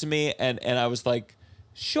offered it to me, and I was like,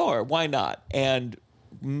 sure, why not? And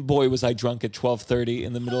boy, was I drunk at 12:30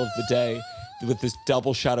 in the middle of the day with this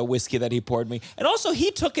double shot of whiskey that he poured me. And also,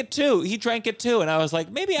 he took it too. He drank it too. And I was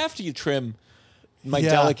like, maybe after you trim my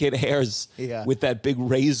delicate hairs with that big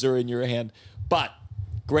razor in your hand. But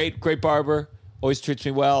great barber. Always treats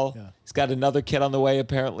me well. Yeah. He's got another kid on the way,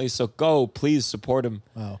 apparently. So go, please support him.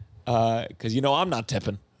 Wow. Because I'm not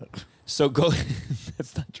tipping. So go.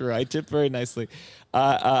 That's not true. I tip very nicely.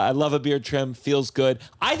 I love a beard trim. Feels good.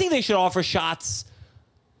 I think they should offer shots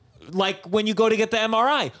like when you go to get the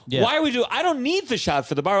MRI. Yeah. Why are we I don't need the shot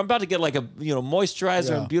for the bar. I'm about to get like a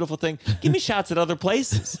moisturizer and beautiful thing. Give me shots at other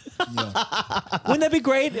places. Wouldn't that be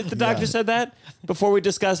great if the doctor said that before we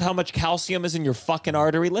discuss how much calcium is in your fucking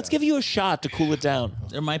artery? Let's give you a shot to cool it down.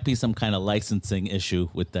 There might be some kind of licensing issue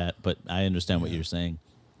with that, but I understand what you're saying.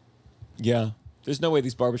 Yeah. There's no way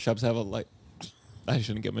these barbershops have a light. I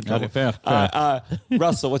shouldn't get them in trouble. Okay, fair.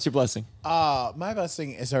 Russell, what's your blessing? My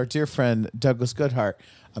blessing is our dear friend Douglas Goodhart.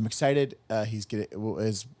 I'm excited. He's getting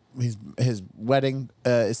his wedding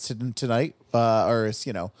is tonight, or is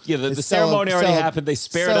Yeah, his the ceremony already happened. They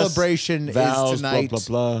spared us. Celebration Vows, is tonight. blah,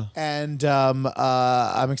 blah, blah. And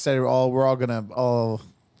I'm excited. All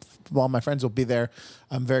my friends will be there.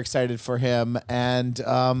 I'm very excited for him. And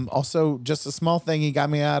also, just a small thing, he got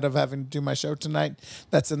me out of having to do my show tonight.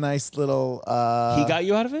 That's a nice little. He got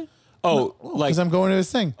you out of it? Oh, like because I'm going to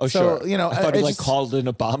his thing. Oh, so, sure. I thought he just, called in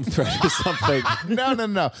a bomb threat or something.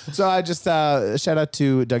 No. So I just shout out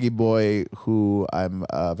to Dougie Boy, who I'm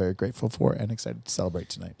very grateful for and excited to celebrate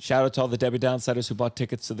tonight. Shout out to all the Debbie Downsiders who bought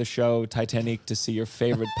tickets to the show Titanic to see your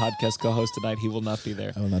favorite podcast co-host tonight. He will not be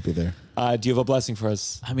there. I will not be there. Do you have a blessing for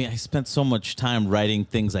us? I mean, I spent so much time writing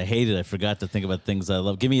things I hated. I forgot to think about things I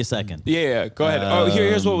love. Give me a second. Yeah. Go ahead.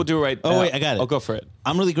 Here's what we'll do right now. Oh, wait, I got it. I'll go for it.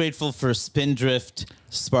 I'm really grateful for Spindrift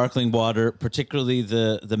sparkling water, particularly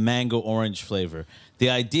the mango orange flavor. The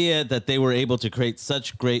idea that they were able to create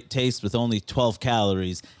such great taste with only 12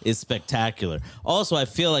 calories is spectacular. Also, I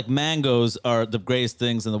feel like mangoes are the greatest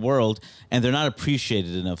things in the world, and they're not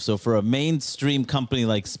appreciated enough. So for a mainstream company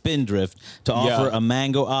like Spindrift to offer a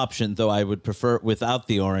mango option, though I would prefer it without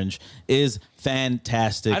the orange, is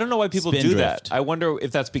fantastic. I don't know why people do Spindrift. that. I wonder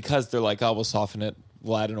if that's because they're like, oh, we'll soften it.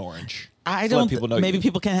 We'll add an orange. I To let don't. people know Maybe you-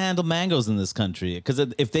 people can't handle mangoes in this country because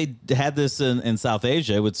if they had this in South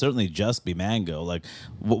Asia, it would certainly just be mango. Like,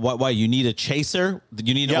 why you need a chaser?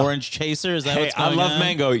 You need an orange chaser? Is that Hey, what's I going love on?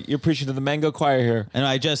 mango. You're preaching to the mango choir here. And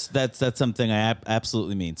that's something I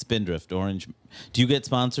absolutely mean. Spindrift orange. Do you get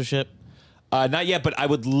sponsorship? Not yet, but I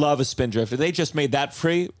would love a Spindrift. If they just made that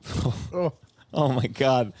free. Oh my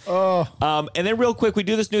God. And then real quick, we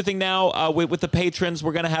do this new thing now with the patrons.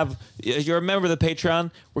 We're going to have, you remember the Patreon?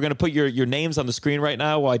 We're going to put your names on the screen right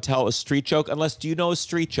now while I tell a street joke. Do you know a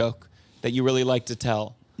street joke that you really like to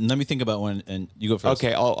tell? Let me think about one, and you go first.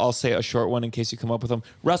 Okay, I'll say a short one in case you come up with them.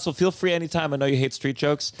 Russell, feel free anytime. I know you hate street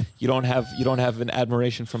jokes. You don't have an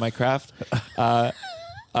admiration for my craft.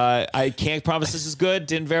 I can't promise this is good.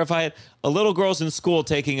 Didn't verify it. A little girl's in school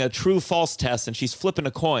taking a true-false test, and she's flipping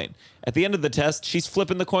a coin. At the end of the test, she's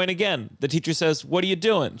flipping the coin again. The teacher says, "What are you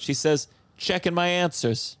doing?" She says, "Checking my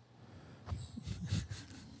answers."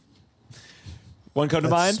 One come to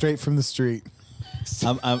That's mind? straight from the street.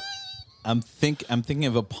 I'm I'm thinking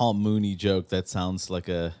of a Paul Mooney joke that sounds like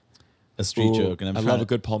a street joke, and I love a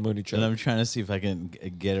good Paul Mooney joke. And I'm trying to see if I can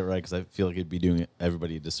get it right because I feel like it'd be doing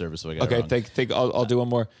everybody a disservice if I got Okay, it wrong. think I'll do one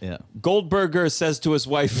more. Yeah. Goldberger says to his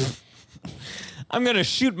wife, "I'm gonna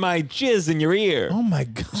shoot my jizz in your ear." Oh my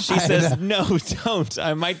God. She says, "No, don't.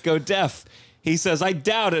 I might go deaf." He says, "I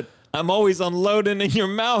doubt it. I'm always unloading in your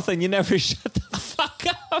mouth, and you never shut the fuck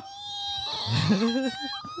up."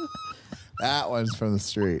 That one's from the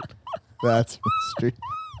street. That's from the street.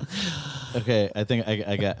 Okay, I think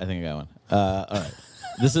I got one. All right.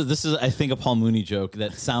 This is I think a Paul Mooney joke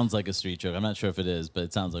that sounds like a street joke. I'm not sure if it is, but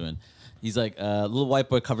it sounds like one. He's like a little white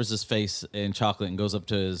boy covers his face in chocolate and goes up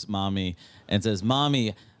to his mommy and says,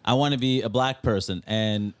 "Mommy, I want to be a black person."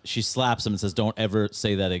 And she slaps him and says, "Don't ever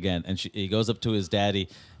say that again." And he goes up to his daddy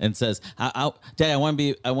and says, "Daddy, I want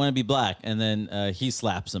to be black." And then he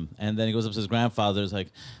slaps him. And then he goes up to his grandfather. He's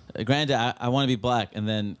like, "Granddad, I want to be black." And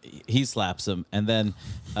then he slaps him. And then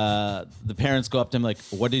the parents go up to him like,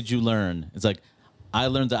 "What did you learn?" It's like, "I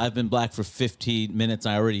learned that I've been black for 15 minutes.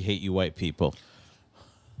 And I already hate you white people."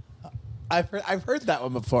 I've heard that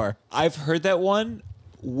one before. I've heard that one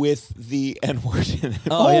with the N-word in it.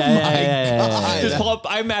 Oh, yeah. Just Paul,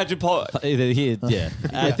 I imagine Paul. Yeah.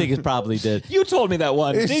 I think it probably did. You told me that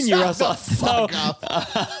one, didn't you, Shut the Russell? fuck up.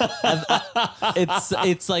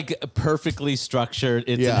 It's like perfectly structured.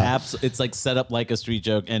 It's Yeah. it's like set up like a street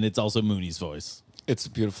joke, and it's also Mooney's voice. It's a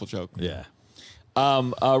beautiful joke. Yeah.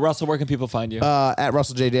 Russell, where can people find you? At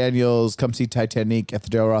Russell J. Daniels. Come see Titanic at the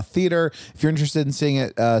Del Roth Theater. If you're interested in seeing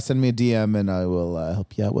it, send me a DM and I will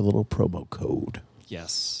help you out with a little promo code.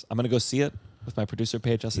 Yes. I'm going to go see it with my producer,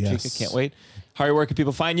 Paige Chica. Yes. Can't wait. Harry, where can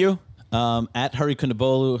people find you? At Hari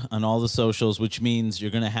Kondabolu on all the socials, which means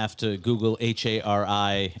you're going to have to Google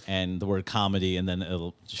HARI and the word comedy, and then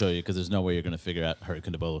it'll show you because there's no way you're going to figure out Hari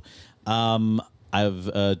Kondabolu. I have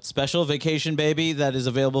a special Vacation Baby that is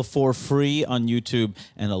available for free on YouTube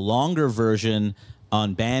and a longer version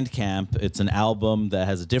on Bandcamp. It's an album that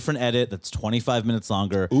has a different edit that's 25 minutes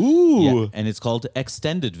longer. Ooh. Yeah, and it's called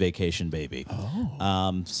Extended Vacation Baby.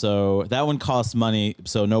 Oh. So that one costs money,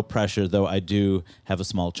 so no pressure, though I do have a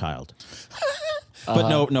small child. But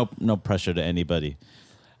no pressure to anybody.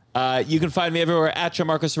 You can find me everywhere at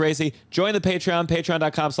Marcus Racy. Join the Patreon,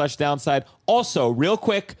 patreon.com/downside. Also, real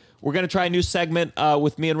quick, we're going to try a new segment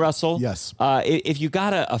with me and Russell. Yes. If you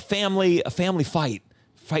got a family fight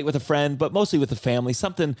with a friend, but mostly with the family,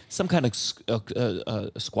 some kind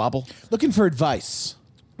of squabble. Looking for advice.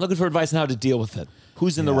 Looking for advice on how to deal with it.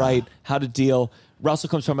 Who's in the right, how to deal. Russell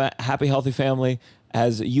comes from a happy, healthy family.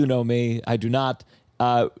 As you know me, I do not.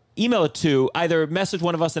 Email it to either message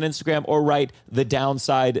one of us on Instagram or write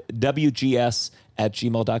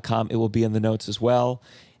thedownsidewgs@gmail.com. It will be in the notes as well.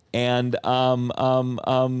 And I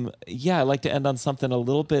like to end on something a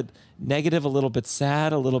little bit negative, a little bit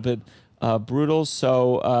sad, a little bit brutal.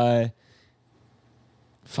 So,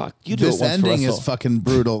 fuck, you do This it once for ending Russell. is fucking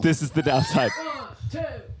brutal. This is the downside. 1, 2,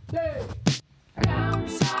 3.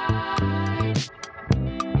 Downside.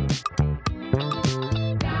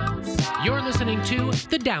 You're listening to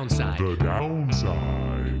The Downside The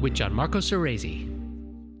downside. with Gianmarco Cerezi.